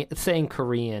saying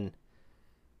Korean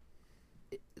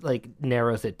like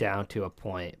narrows it down to a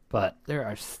point, but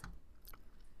there's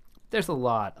a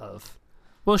lot of.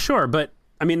 Well, sure, but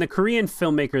I mean the Korean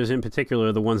filmmakers in particular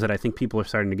are the ones that I think people are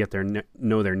starting to get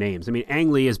know their names. I mean,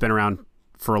 Ang Lee has been around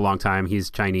for a long time. He's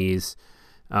Chinese,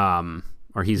 or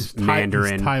he's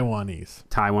Mandarin, he's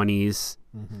Taiwanese.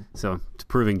 Mm-hmm. So it's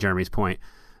proving Jeremy's point.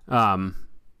 But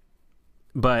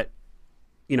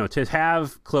to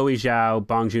have Chloe Zhao,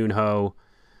 Bong Joon-ho,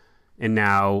 and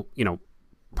now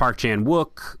Park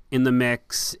Chan-wook in the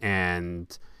mix,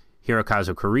 and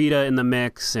Hirokazu Kurita in the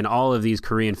mix, and all of these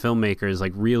Korean filmmakers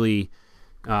like really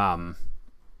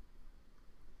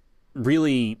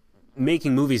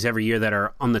making movies every year that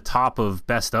are on the top of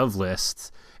best of lists.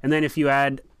 And then if you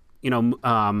add,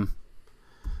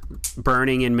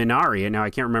 Burning and Minari, and now I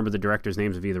can't remember the directors'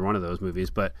 names of either one of those movies,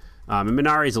 but and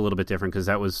Minari is a little bit different because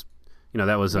that was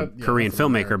a Korean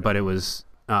filmmaker, but it was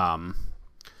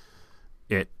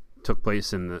it took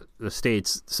place in the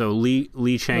States. So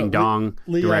Lee Chang-dong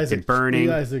directed Burning.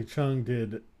 Lee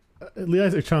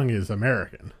Isaac Chung is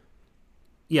American.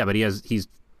 Yeah, but he's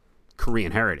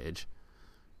Korean heritage.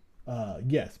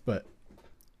 Yes, but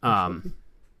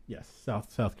yes,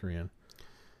 South Korean.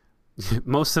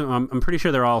 Most of them, I'm pretty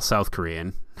sure they're all South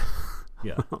Korean.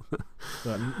 Yeah,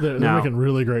 they're making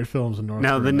really great films in North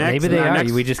Korea. Maybe they are.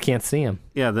 We just can't see them.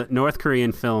 Yeah, the North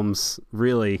Korean films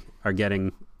really are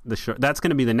getting the short. That's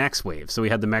going to be the next wave. So we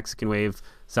had the Mexican wave,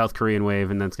 South Korean wave,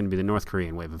 and that's going to be the North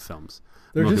Korean wave of films.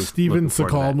 They're just Steven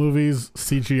Seagal movies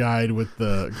CGI'd with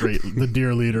the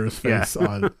deer leader's face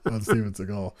on Steven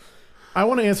Seagal. I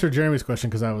want to answer Jeremy's question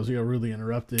because I was really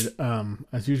interrupted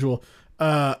as usual.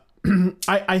 I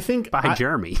think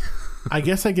Jeremy. I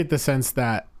guess I get the sense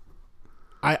that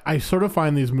I sort of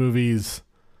find these movies.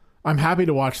 I'm happy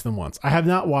to watch them once. I have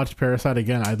not watched Parasite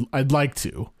again. I'd like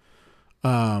to,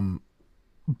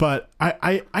 but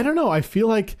I don't know. I feel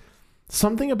like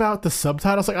something about the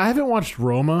subtitles. Like I haven't watched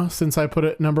Roma since I put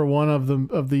it number one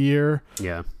of the year.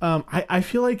 Yeah. I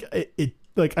feel like it.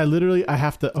 Like I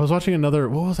have to. I was watching another.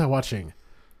 What was I watching?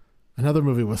 Another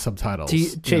movie with subtitles. Do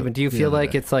you feel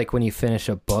like it's like when you finish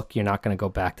a book, you're not going to go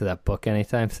back to that book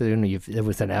anytime soon? It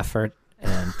was an effort,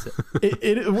 and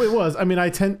it was. I mean,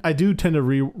 I do tend to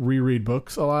reread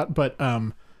books a lot, but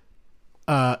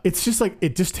it's just like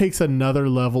it just takes another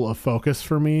level of focus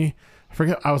for me. I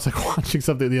forget, I was like watching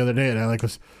something the other day and I like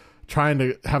was trying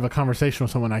to have a conversation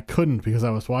with someone. I couldn't because I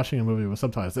was watching a movie with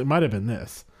subtitles. It might have been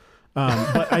this,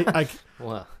 but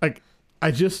Wow.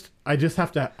 I just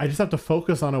have to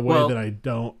focus on a way that I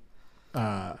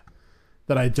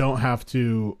don't have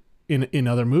to in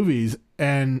other movies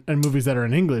and movies that are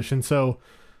in English. And so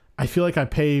I feel like I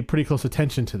pay pretty close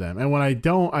attention to them. And when I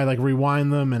don't, I like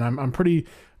rewind them, and I'm pretty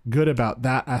good about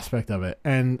that aspect of it.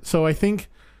 And so I think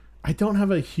I don't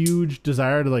have a huge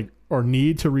desire to like or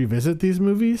need to revisit these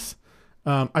movies.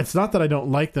 It's not that I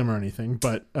don't like them or anything,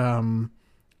 but I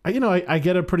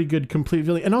get a pretty good complete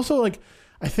feeling. And also like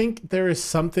I think there is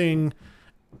something,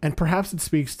 and perhaps it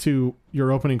speaks to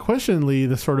your opening question, Lee,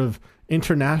 the sort of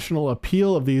international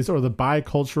appeal of these, or the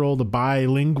bicultural, the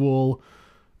bilingual,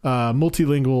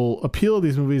 multilingual appeal of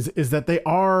these movies, is that they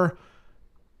are,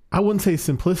 I wouldn't say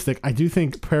simplistic. I do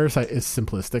think Parasite is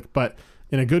simplistic, but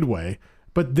in a good way.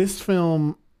 But this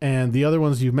film and the other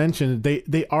ones you mentioned,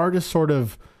 they are just sort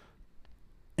of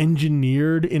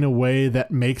engineered in a way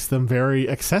that makes them very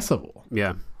accessible.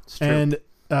 Yeah, it's true. And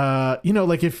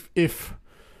like if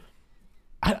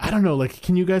I don't know, like,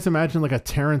 can you guys imagine like a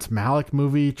Terrence Malick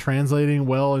movie translating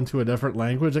well into a different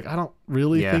language? Like, I don't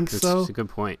really think so. That's a good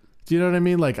point. Do you know what I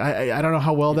mean? Like, I don't know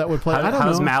how well that would play.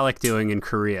 How's Malick doing in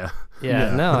Korea?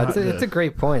 Yeah, it's a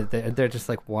great point. They're just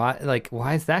like, why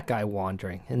is that guy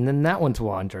wandering? And then that one's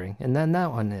wandering. And then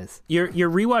that one is. Your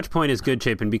rewatch point is good,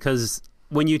 Chapin, because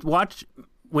when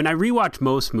I rewatch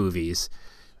most movies,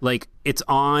 like, it's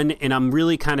on and I'm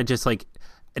really kind of just like,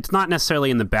 it's not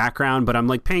necessarily in the background, but I'm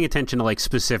like paying attention to like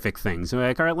specific things. I'm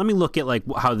like, all right, let me look at like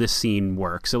how this scene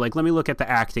works. So like, let me look at the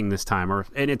acting this time,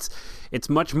 and it's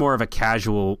much more of a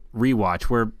casual rewatch,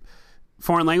 where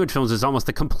foreign language films is almost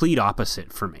the complete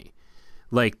opposite for me.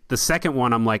 Like the second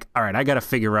one, I'm like, all right, I got to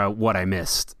figure out what I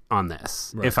missed on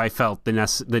this, right, if I felt the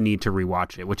need to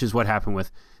rewatch it, which is what happened with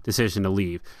Decision to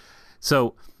Leave.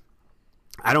 So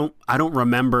I don't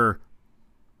remember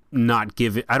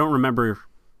I don't remember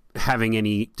having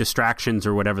any distractions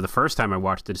or whatever the first time I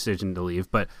watched The Decision to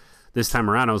Leave, but this time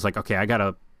around I was like, okay, I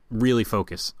gotta really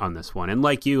focus on this one. And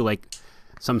like you, like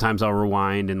sometimes I'll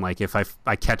rewind, and like if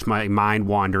I catch my mind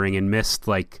wandering and missed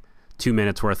like 2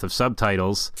 minutes worth of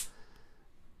subtitles,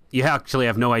 you actually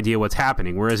have no idea what's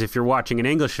happening. Whereas if you're watching an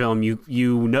English film, you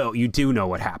do know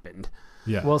what happened.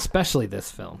 Yeah. Well, especially this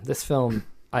film. This film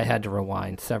I had to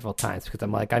rewind several times because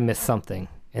I'm like, I missed something,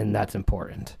 and that's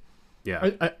important.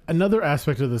 Yeah. Another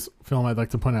aspect of this film I'd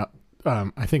like to point out,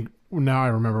 I think now I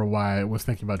remember why I was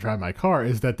thinking about Drive My Car,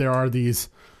 is that there are these,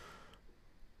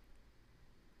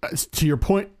 to your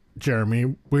point,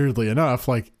 Jeremy, weirdly enough,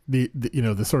 like the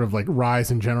sort of like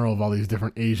rise in general of all these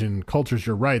different Asian cultures.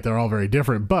 You're right, they're all very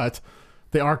different, but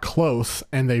they are close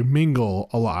and they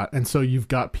mingle a lot. And so you've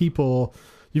got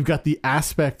the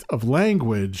aspect of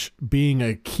language being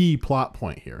a key plot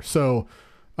point here. So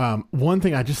one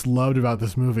thing I just loved about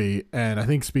this movie, and I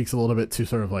think speaks a little bit to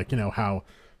sort of like, how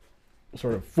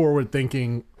sort of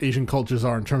forward-thinking Asian cultures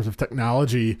are in terms of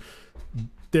technology,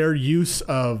 their use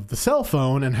of the cell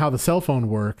phone and how the cell phone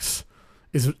works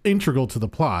is integral to the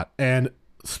plot. And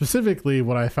specifically,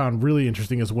 what I found really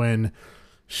interesting is when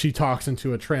she talks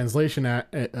into a translation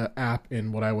app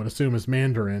in what I would assume is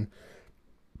Mandarin,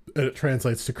 and it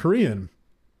translates to Korean.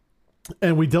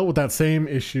 And we dealt with that same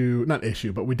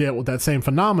but we dealt with that same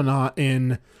phenomena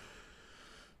in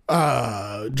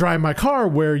Drive My Car,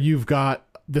 where you've got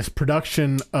this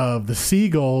production of The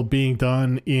Seagull being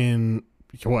done in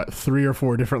 3 or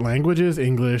 4 different languages: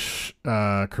 English,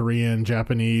 Korean,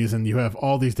 Japanese, and you have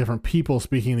all these different people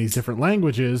speaking these different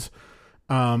languages.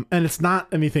 And it's not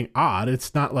anything odd.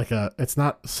 It's not like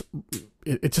that's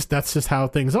just how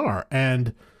things are.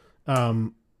 And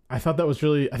I thought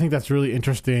I think that's really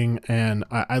interesting, and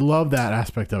I love that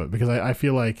aspect of it, because I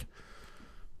feel like,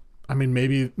 I mean,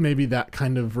 maybe that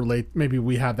kind of maybe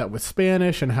we have that with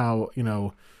Spanish, and how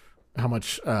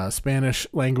much Spanish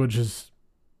language is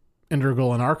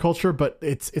integral in our culture, but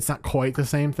it's not quite the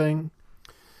same thing.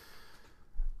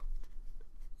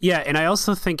 Yeah, and I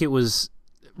also think it was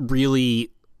really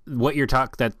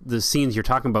that the scenes you're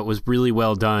talking about was really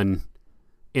well done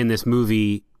in this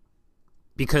movie,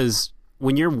 because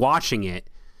when you're watching it,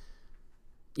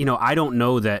 I don't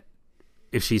know that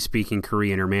if she's speaking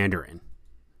Korean or Mandarin.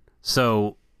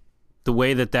 So the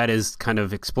way that is kind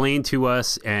of explained to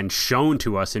us and shown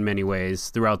to us in many ways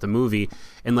throughout the movie,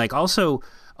 and like also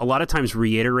a lot of times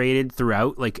reiterated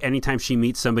throughout, like anytime she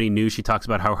meets somebody new, she talks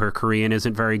about how her Korean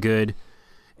isn't very good.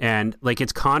 And like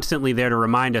it's constantly there to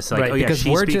remind us, like, right, oh yeah,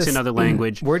 she speaks another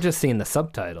language. We're just seeing the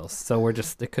subtitles, so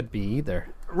it could be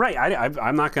either. Right.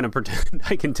 I'm not going to pretend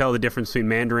I can tell the difference between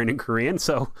Mandarin and Korean.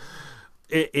 So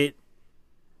it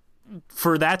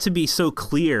for that to be so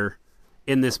clear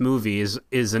in this movie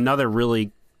is another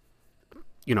really,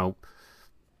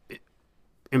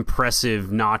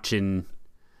 impressive notch in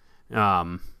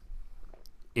Park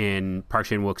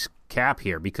Chan-Wook's cap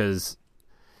here, because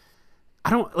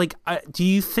I don't do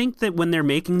you think that when they're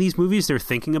making these movies, they're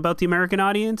thinking about the American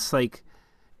audience? Like,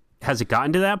 has it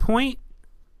gotten to that point?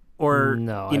 Or,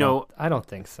 no, I don't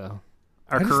think so.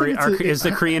 Is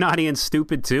the Korean audience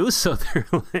stupid too? So they're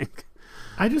like,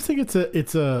 I just think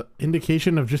it's a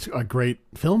indication of just a great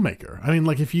filmmaker. I mean,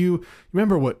 like, if you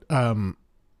remember what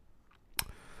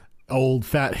old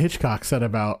fat Hitchcock said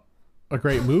about a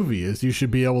great movie is you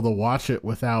should be able to watch it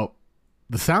without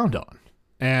the sound on.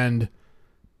 And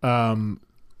I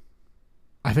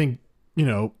think,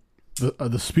 the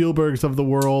Spielbergs of the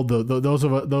world,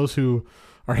 those who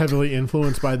are heavily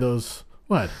influenced by those.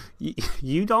 What?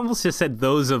 You almost just said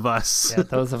those of us. Yeah,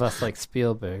 those of us like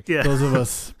Spielberg. Yeah. Those of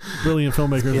us brilliant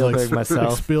filmmakers like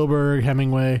Spielberg,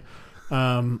 Hemingway.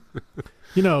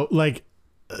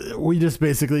 We just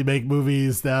basically make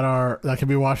movies that can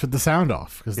be watched with the sound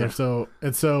off because they're so.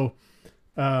 And so,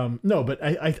 no, but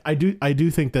I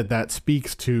do think that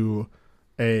speaks to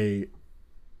a.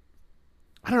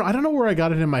 I don't know where I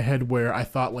got it in my head where I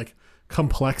thought like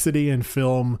complexity in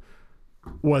film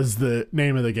was the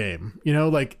name of the game.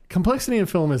 Complexity in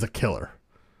film is a killer.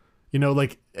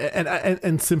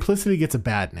 And simplicity gets a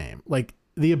bad name. Like,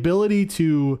 the ability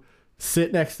to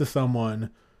sit next to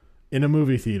someone in a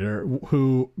movie theater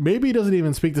who maybe doesn't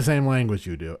even speak the same language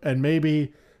you do, and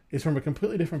maybe is from a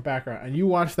completely different background, and you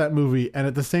watch that movie, and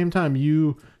at the same time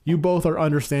you both are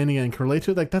understanding and can relate to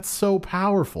it. Like, that's so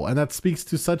powerful, and that speaks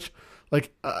to such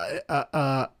like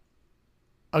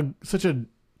such a,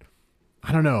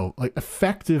 I don't know, like,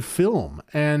 effective film.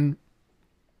 And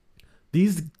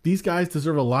these guys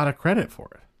deserve a lot of credit for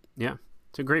it. Yeah,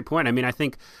 it's a great point. I mean, I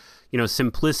think,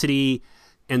 simplicity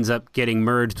ends up getting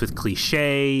merged with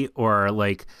cliche, or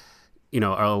like,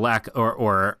 a lack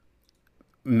or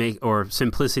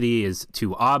simplicity is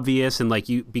too obvious. And like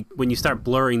when you start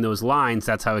blurring those lines,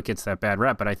 that's how it gets that bad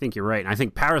rep. But I think you're right. And I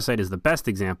think Parasite is the best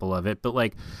example of it. But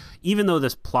like, even though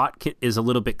this plot is a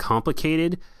little bit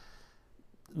complicated,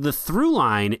 the through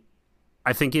line,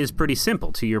 I think, is pretty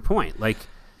simple, to your point. Like,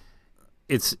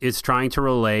 it's trying to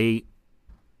relay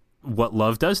what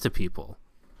love does to people.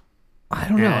 I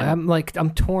don't know.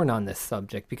 I'm torn on this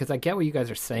subject because I get what you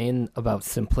guys are saying about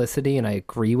simplicity, and I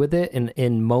agree with it. And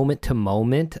in moment to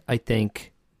moment, I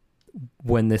think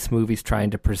when this movie's trying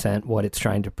to present what it's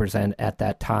trying to present at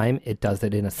that time, it does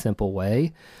it in a simple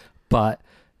way. But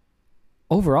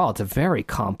overall, it's a very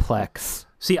complex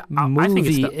movie. I think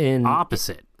it's the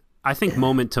opposite. I think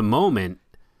moment to moment,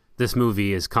 this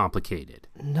movie is complicated.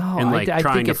 No, and like I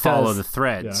trying think to it follow does. the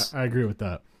threads. Yeah, I agree with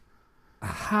that.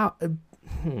 How?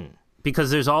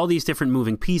 Because there's all these different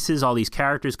moving pieces, all these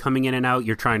characters coming in and out.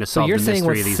 You're trying to solve the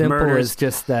mystery of these simple murders. Is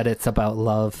just that it's about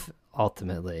love.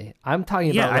 Ultimately, I'm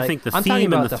talking about. I think the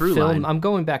theme and the through line. I'm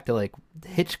going back to like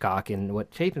Hitchcock and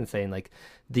what Chapin's saying, like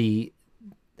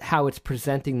how it's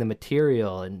presenting the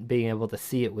material and being able to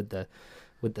see it with the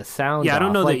sound. Yeah, I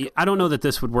don't know like, I don't know that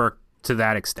this would work to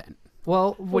that extent.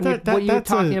 Well, what you're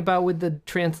talking about with the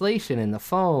translation and the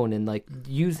phone and like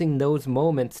using those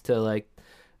moments to like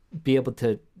be able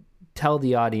to tell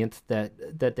the audience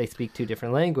that they speak two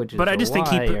different languages. But I just think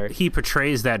he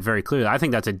portrays that very clearly. I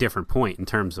think that's a different point in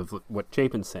terms of what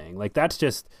Chapin's saying. Like, that's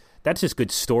just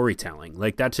good storytelling.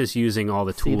 Like, that's just using all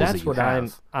the tools that you have.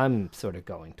 That's what I'm sort of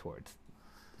going towards,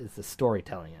 is the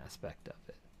storytelling aspect of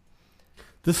it.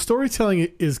 The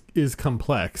storytelling is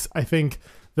complex. I think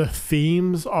the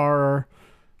themes are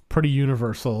pretty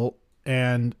universal,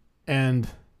 and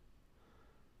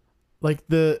like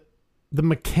the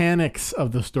mechanics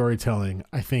of the storytelling,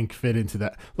 I think, fit into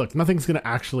that. Look, nothing's going to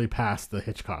actually pass the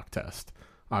Hitchcock test,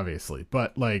 obviously,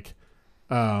 but like,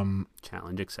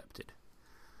 challenge accepted.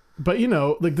 But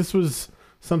like, this was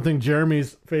something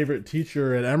Jeremy's favorite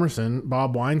teacher at Emerson,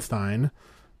 Bob Weinstein,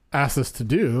 asked us to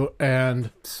do,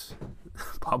 and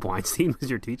Bob Weinstein was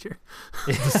your teacher?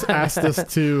 Just asked us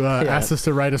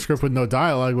to write a script with no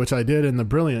dialogue, which I did in The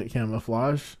Brilliant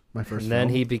Camouflage, my first And then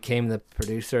film. he became the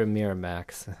producer of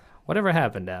Miramax. Whatever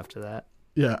happened after that?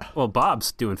 Yeah. Well,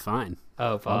 Bob's doing fine.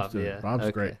 Oh, Bob's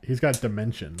Bob's great. He's got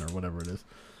Dimension or whatever it is.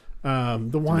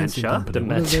 The Weinstein Company.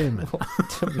 Dimension.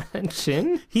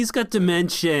 Dimension? He's got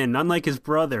Dimension, unlike his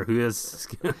brother who has...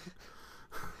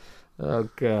 Oh,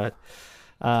 God.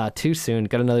 Too soon.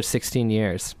 Got another 16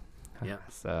 years. Yeah.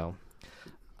 So,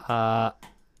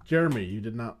 Jeremy, you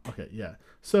did not. Okay, yeah.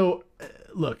 So,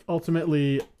 look,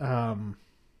 ultimately,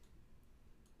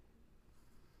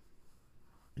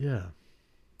 Yeah.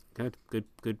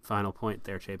 Good final point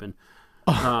there, Chapin.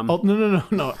 No.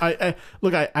 I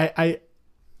look. I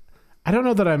don't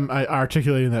know that I'm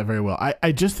articulating that very well.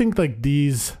 I just think like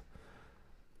these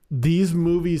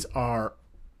movies are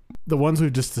the ones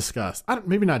we've just discussed.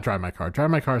 Maybe not Drive My Car. Drive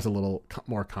My Car is a little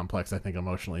more complex, I think,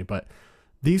 emotionally. But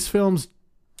these films,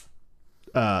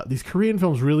 these Korean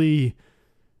films, really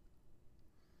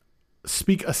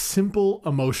speak a simple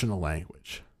emotional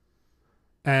language,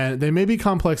 and they may be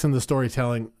complex in the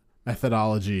storytelling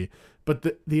methodology, but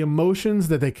the emotions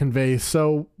that they convey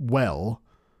so well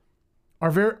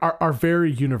are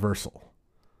very universal.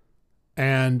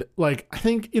 And like, I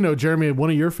think, Jeremy,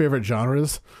 one of your favorite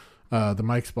genres, the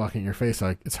mic's blocking your face,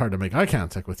 so it's hard to make eye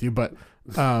contact with you, but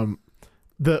one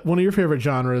of your favorite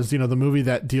genres, the movie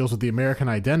that deals with the American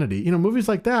identity, movies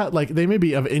like that, like they may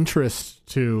be of interest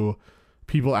to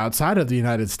people outside of the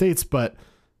United States, but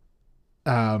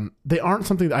they aren't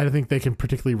something that I think they can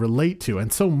particularly relate to.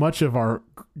 And so much of our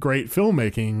great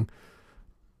filmmaking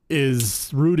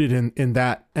is rooted in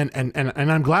that. And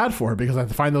I'm glad for it, because I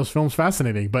find those films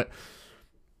fascinating. But,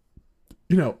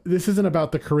 this isn't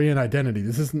about the Korean identity.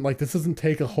 This doesn't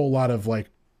take a whole lot of like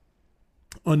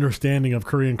understanding of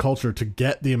Korean culture to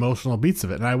get the emotional beats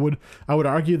of it. And I would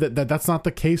argue that that's not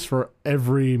the case for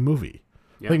every movie.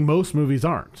 Yeah. I think most movies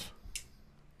aren't.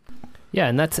 Yeah.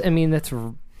 And that's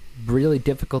really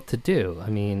difficult to do. I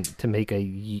mean, to make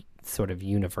a sort of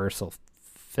universal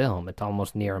film, it's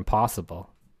almost near impossible,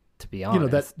 to be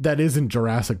honest. That isn't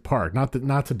Jurassic Park. Not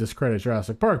to discredit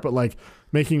Jurassic Park, but like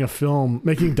making a film,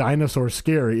 making dinosaurs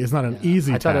scary is not an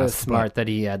easy task. I thought it was smart that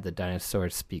he had the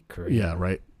dinosaurs speak Korean. Yeah,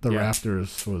 right. The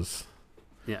Raptors was...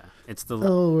 Yeah, it's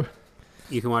the...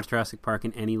 You can watch Jurassic Park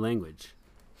in any language.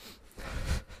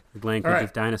 The language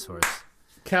of dinosaurs.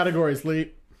 Categories,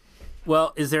 Lee.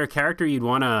 Well, is there a character you'd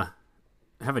want to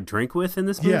have a drink with in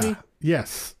this movie? Yeah.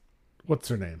 Yes. What's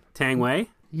her name? Tang Wei?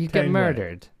 You get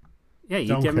murdered. Yeah,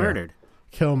 you get murdered.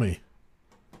 Kill me.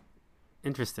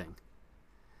 Interesting.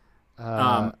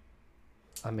 There's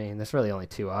really only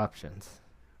two options.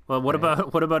 Well, what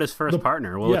about his first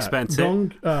partner? We'll expense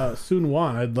Dong Soon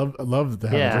Won. I'd love to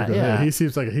have a drink with him. He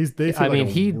seems like they feel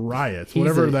like a riot.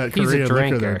 Whatever that Korean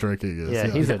liquor they're drinking is. Yeah,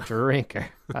 he's a drinker.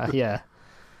 Yeah.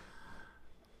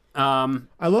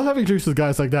 I love having drinks with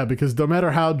guys like that, because no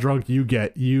matter how drunk you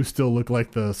get, you still look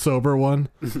like the sober one.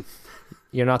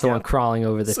 You're not the one crawling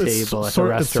over the table at the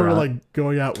restaurant. It's sort of like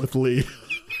going out with Lee.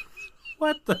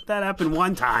 What? That happened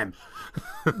one time.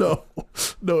 No,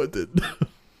 it didn't.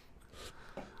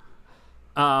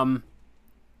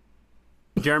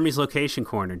 Jeremy's location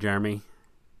corner. Jeremy.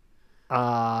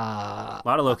 A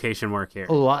lot of location work here.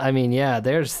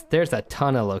 There's a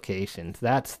ton of locations.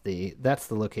 That's the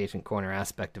location corner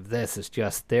aspect of this. Is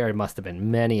just there must have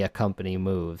been many a company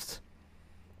moves,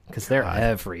 because they're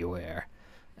everywhere,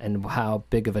 and how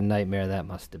big of a nightmare that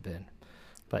must have been.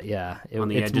 But yeah, on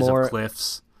the edges of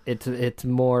cliffs. It's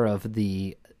more of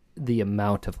the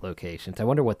amount of locations. I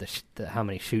wonder what how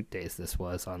many shoot days this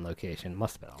was on location.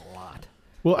 Must have been a lot.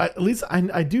 Well, at least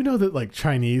I do know that like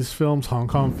Chinese films, Hong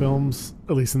Kong films,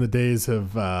 at least in the days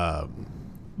of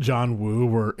John Woo,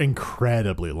 were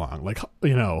incredibly long, like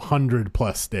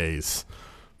 100+ days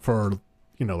for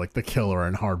like The Killer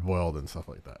and Hard Boiled and stuff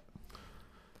like that.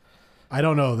 I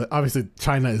don't know that obviously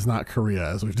China is not Korea,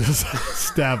 as we've just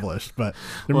established, but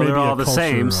they're all the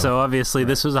same. So obviously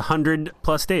this was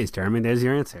 100+ days, Jeremy. There's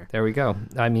your answer. There we go.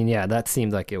 I mean, yeah, that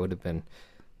seemed like it would have been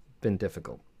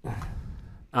difficult.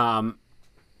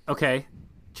 Okay,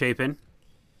 Chapin.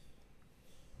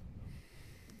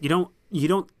 You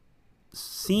don't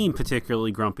seem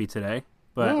particularly grumpy today,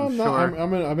 but no, I'm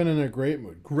sure. I've been in a great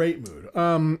mood.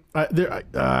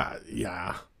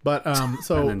 Yeah, but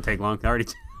so it didn't take long. Already.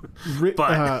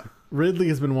 Ridley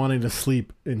has been wanting to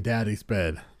sleep in Daddy's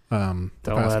bed. Don't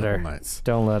let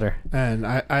her. And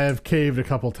I have caved a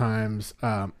couple times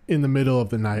in the middle of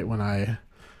the night when I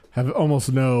have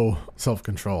almost no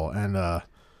self-control, and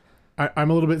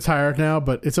I'm a little bit tired now,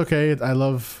 but it's okay.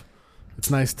 It's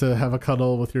nice to have a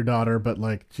cuddle with your daughter, but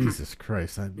like, Jesus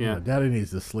Christ, Daddy needs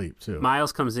to sleep too.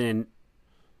 Miles comes in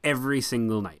every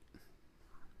single night.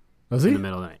 Does he? In the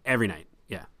middle of the night, every night.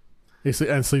 Yeah.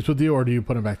 And sleeps with you, or do you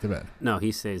put him back to bed? No,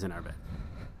 he stays in our bed.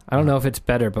 I don't know if it's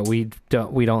better, but we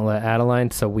don't let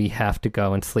Adeline, so we have to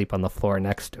go and sleep on the floor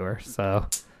next to her. So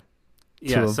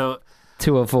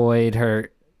to avoid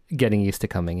her getting used to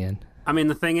coming in. I mean,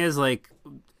 the thing is, like,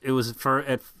 it was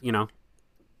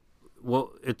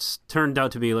it's turned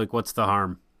out to be like, what's the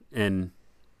harm? And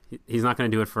he's not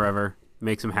going to do it forever.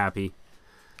 Makes him happy.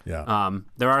 Yeah.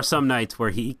 There are some nights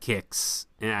where he kicks,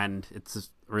 and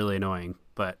it's really annoying,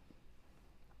 but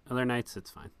other nights it's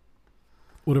fine.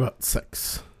 What about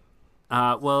sex?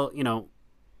 Well,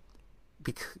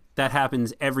 that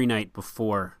happens every night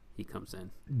before he comes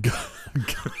in.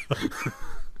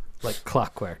 Like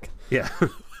clockwork. Yeah.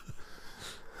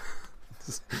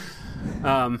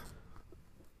 All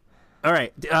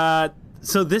right.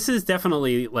 So this is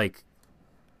definitely like,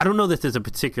 I don't know that there's a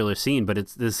particular scene,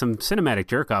 but there's some cinematic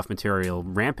jerk-off material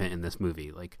rampant in this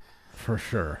movie. Like, for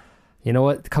sure. You know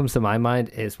what comes to my mind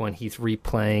is when he's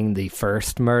replaying the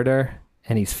first murder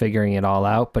and he's figuring it all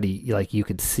out, but you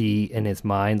could see in his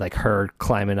mind like her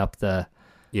climbing up the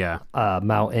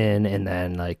mountain and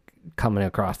then like coming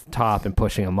across the top and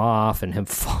pushing him off and him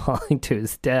falling to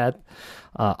his death.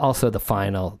 Also the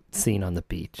final scene on the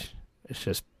beach. It's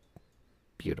just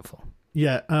beautiful.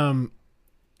 Yeah.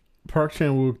 Park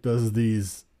Chan-Wook does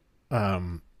these,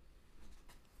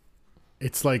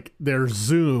 it's like there's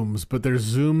zooms, but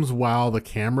there's zooms while the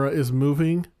camera is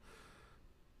moving,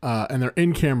 and they're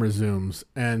in-camera zooms,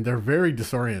 and they're very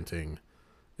disorienting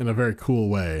in a very cool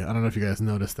way. I don't know if you guys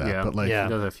noticed that, but like, he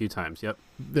does it a few times. Yep.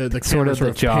 The sort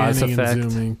of Jaws panning effect.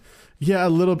 and zooming. Yeah, a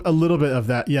little bit of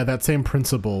that. Yeah, that same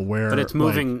principle where, but it's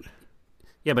moving.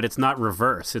 Yeah, but it's not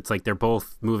reverse. It's like they're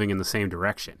both moving in the same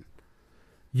direction.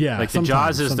 Yeah, like the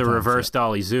Jaws is the reverse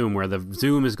dolly zoom, where the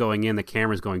zoom is going in, the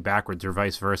camera's going backwards, or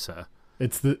vice versa.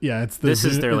 It's the this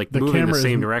is they're like moving the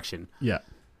same direction. Yeah,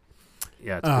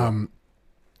 yeah. It's cool.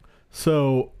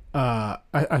 So I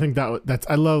think that's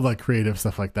I love like creative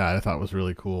stuff like that. I thought it was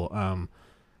really cool.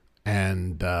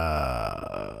 And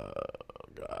God,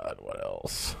 what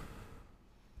else?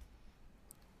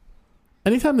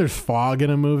 Anytime there's fog in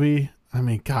a movie, I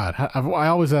mean, God, I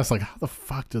always ask like, how the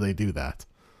fuck do they do that?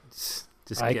 Just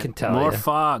I can tell more you.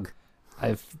 fog.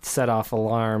 I've set off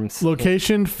alarms.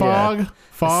 Location, fog.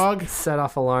 Set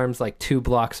off alarms like 2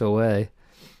 blocks away.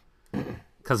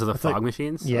 Because of the fog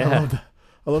machines? Yeah.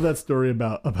 I love that story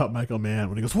about Michael Mann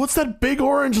when he goes, "What's that big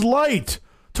orange light?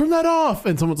 Turn that off."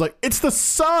 And someone's like, "It's the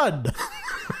sun."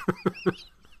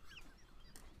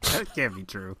 That can't be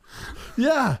true.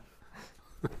 Yeah.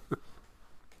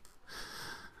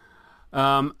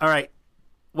 All right.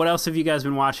 What else have you guys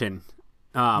been watching?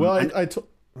 Sorry.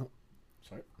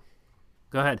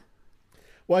 Go ahead.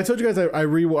 Well, I told you guys I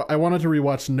wanted to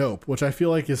rewatch Nope, which I feel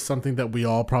like is something that we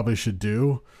all probably should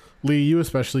do. Lee, you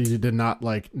especially, you did not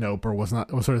like Nope, or was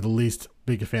sort of the least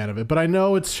big a fan of it. But I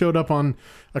know it's showed up on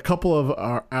a couple of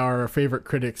our favorite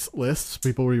critics lists,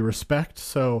 people we respect.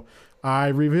 So I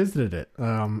revisited it,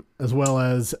 as well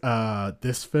as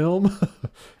this film.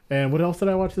 And what else did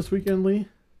I watch this weekend, Lee?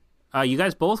 You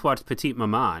guys both watched Petite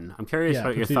Maman. I'm curious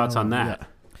about your thoughts on that.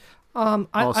 Yeah.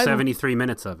 All 73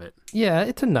 minutes of it. Yeah,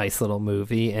 it's a nice little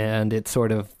movie, and it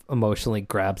sort of emotionally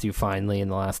grabs you finally in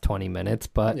the last 20 minutes,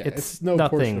 but it's no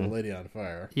nothing. Portrait of a Lady on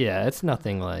Fire. Yeah, it's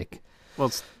nothing like. Well,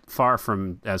 it's far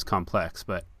from as complex,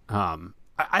 but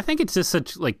I think it's just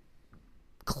such like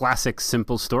classic,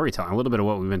 simple storytelling. A little bit of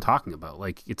what we've been talking about.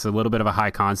 Like, it's a little bit of a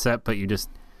high concept, but you just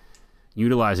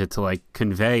utilize it to like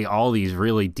convey all these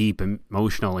really deep,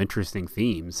 emotional, interesting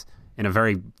themes in a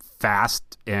very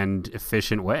fast and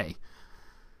efficient way.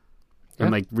 Yeah.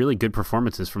 And like really good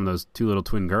performances from those 2 little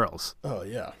twin girls. Oh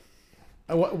yeah.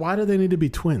 Why do they need to be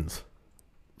twins?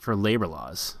 For labor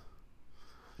laws.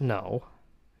 No,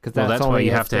 because that's why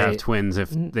you have to have twins if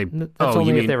they. That's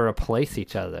only if they replace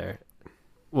each other.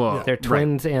 Well, they're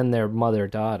twins and they're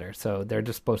mother-daughter, so they're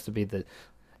just supposed to be the.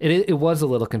 It was a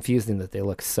little confusing that they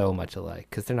look so much alike,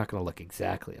 because they're not going to look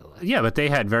exactly alike. Yeah, but they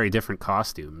had very different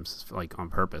costumes, like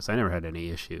on purpose. I never had any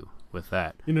issue with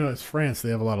that. You know, it's France. They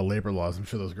have a lot of labor laws. I'm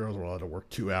sure those girls were allowed to work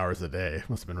 2 hours a day. It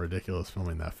must have been ridiculous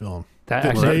filming that film.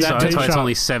 That's why it's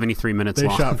only 73 minutes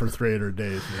long. They shot for 300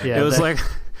 days. Yeah,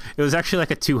 it was actually like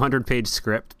a 200-page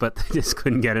script, but they just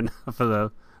couldn't get enough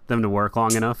of them to work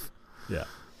long enough. Yeah.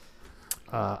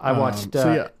 I watched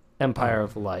Empire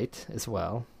of Light as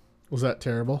well. Was that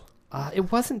terrible?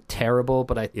 It wasn't terrible,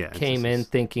 but I came in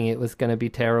thinking it was going to be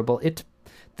terrible.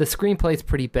 The screenplay's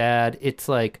pretty bad. It's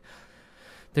like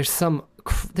there's some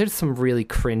really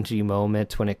cringy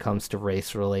moments when it comes to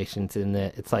race relations in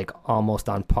it. It's like almost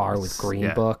on par with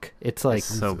Green Book. It's like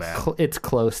so bad. It's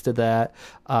close to that.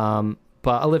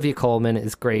 But Olivia Colman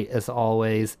is great as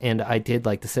always, and I did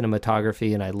like the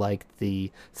cinematography and I liked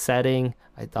the setting.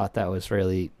 I thought that was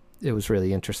really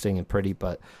interesting and pretty,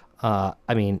 but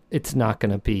I mean, it's not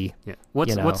going to be. Yeah.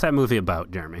 What's that movie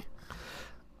about, Jeremy?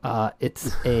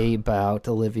 It's about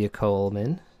Olivia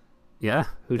Colman. Yeah,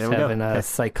 who's having a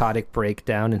psychotic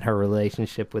breakdown in her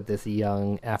relationship with this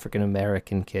young African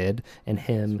American kid, and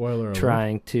him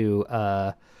trying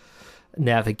to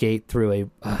navigate through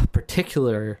a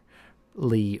particularly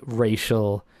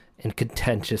racial and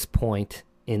contentious point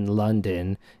in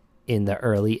London in the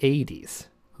early 80s.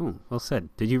 Oh, well said.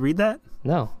 Did you read that?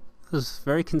 No. It was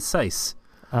very concise.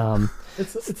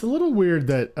 It's a little weird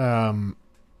that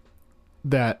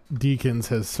that Deakins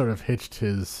has sort of hitched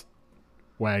his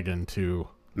wagon to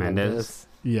Mendes.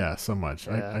 Yeah, so much.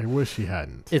 Yeah. I wish he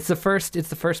hadn't. It's the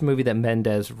first movie that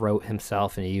Mendes wrote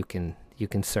himself, and you can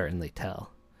certainly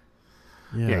tell.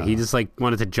 Yeah, he just like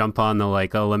wanted to jump on the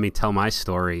like, oh, let me tell my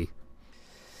story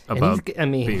about.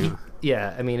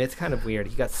 It's kind of weird.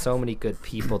 He got so many good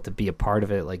people to be a part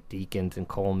of it, like Deakins and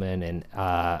Coleman, and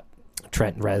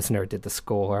Trent Reznor did the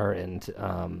score, and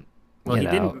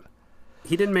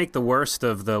he didn't make the worst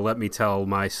of the let me tell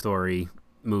my story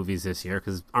movies this year,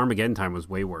 because Armageddon Time was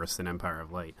way worse than Empire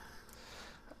of Light.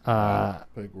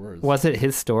 Big words. Was it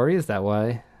his story? Is that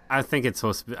why? I think it's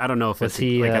supposed to be. I don't know if Was it's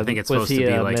he, like. I think it's supposed to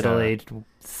be like middle-aged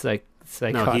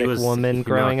psychotic he woman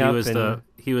growing up.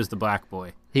 He was the black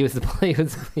boy. He was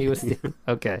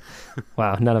okay.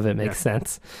 Wow, none of it makes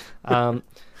sense. And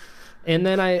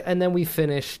then we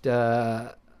finished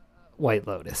White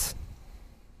Lotus.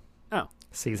 Oh,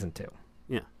 season 2.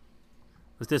 Yeah, I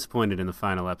was disappointed in the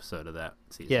final episode of that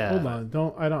season. Yeah, hold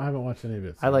on, I haven't watched any of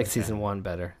it. So I like season 1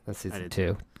 better than season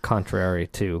 2, contrary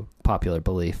to popular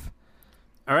belief.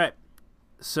 All right,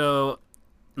 so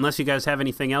unless you guys have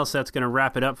anything else, that's going to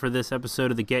wrap it up for this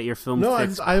episode of the Get Your Film Fix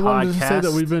podcast. I wanted to say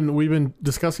that we've been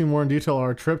discussing more in detail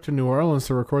our trip to New Orleans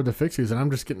to record the Fixies, and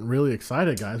I'm just getting really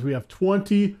excited, guys. We have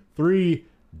 23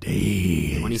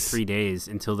 days. 23 days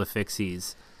until the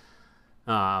Fixies.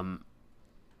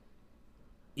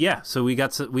 Yeah, so we've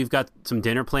got some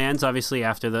dinner plans, obviously,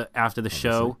 after the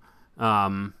show.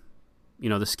 The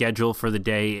schedule for the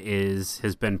day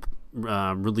has been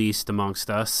released amongst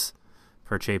us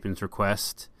per Chapin's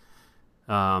request.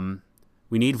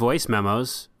 We need voice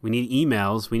memos. We need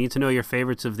emails. We need to know your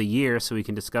favorites of the year so we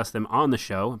can discuss them on the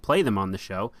show and play them on the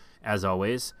show, as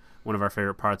always. One of our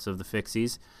favorite parts of the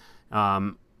Fixies.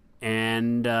 So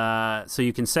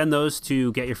you can send those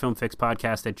to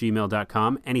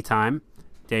getyourfilmfixpodcast@gmail.com anytime,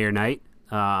 day or night.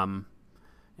 And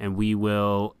we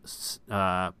will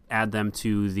add them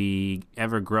to the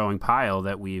ever-growing pile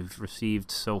that we've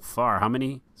received so far. How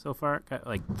many so far?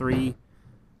 Like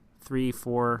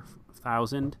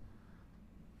 4,000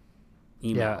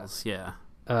 emails. Yeah.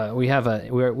 We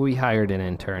hired an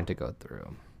intern to go through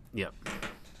them. Yep.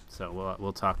 So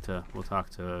we'll talk to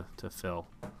Phil.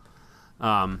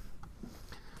 All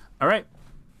right.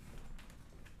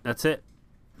 That's it.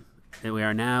 And we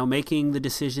are now making the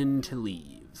decision to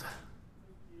leave.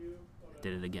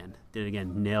 Did it again.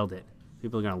 Nailed it.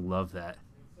 People are going to love that.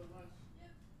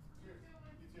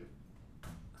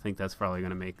 I think that's probably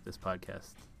going to make this podcast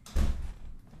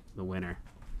the winner.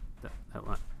 That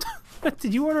one.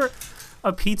 Did you order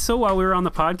a pizza while we were on the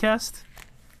podcast?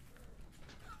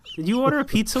 Did you order a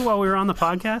pizza while we were on the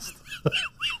podcast?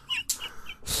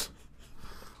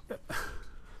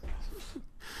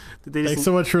 Thanks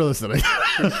so much for listening.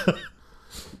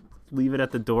 Leave it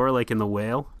at the door like in The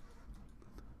Whale?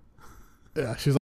 Yeah, she's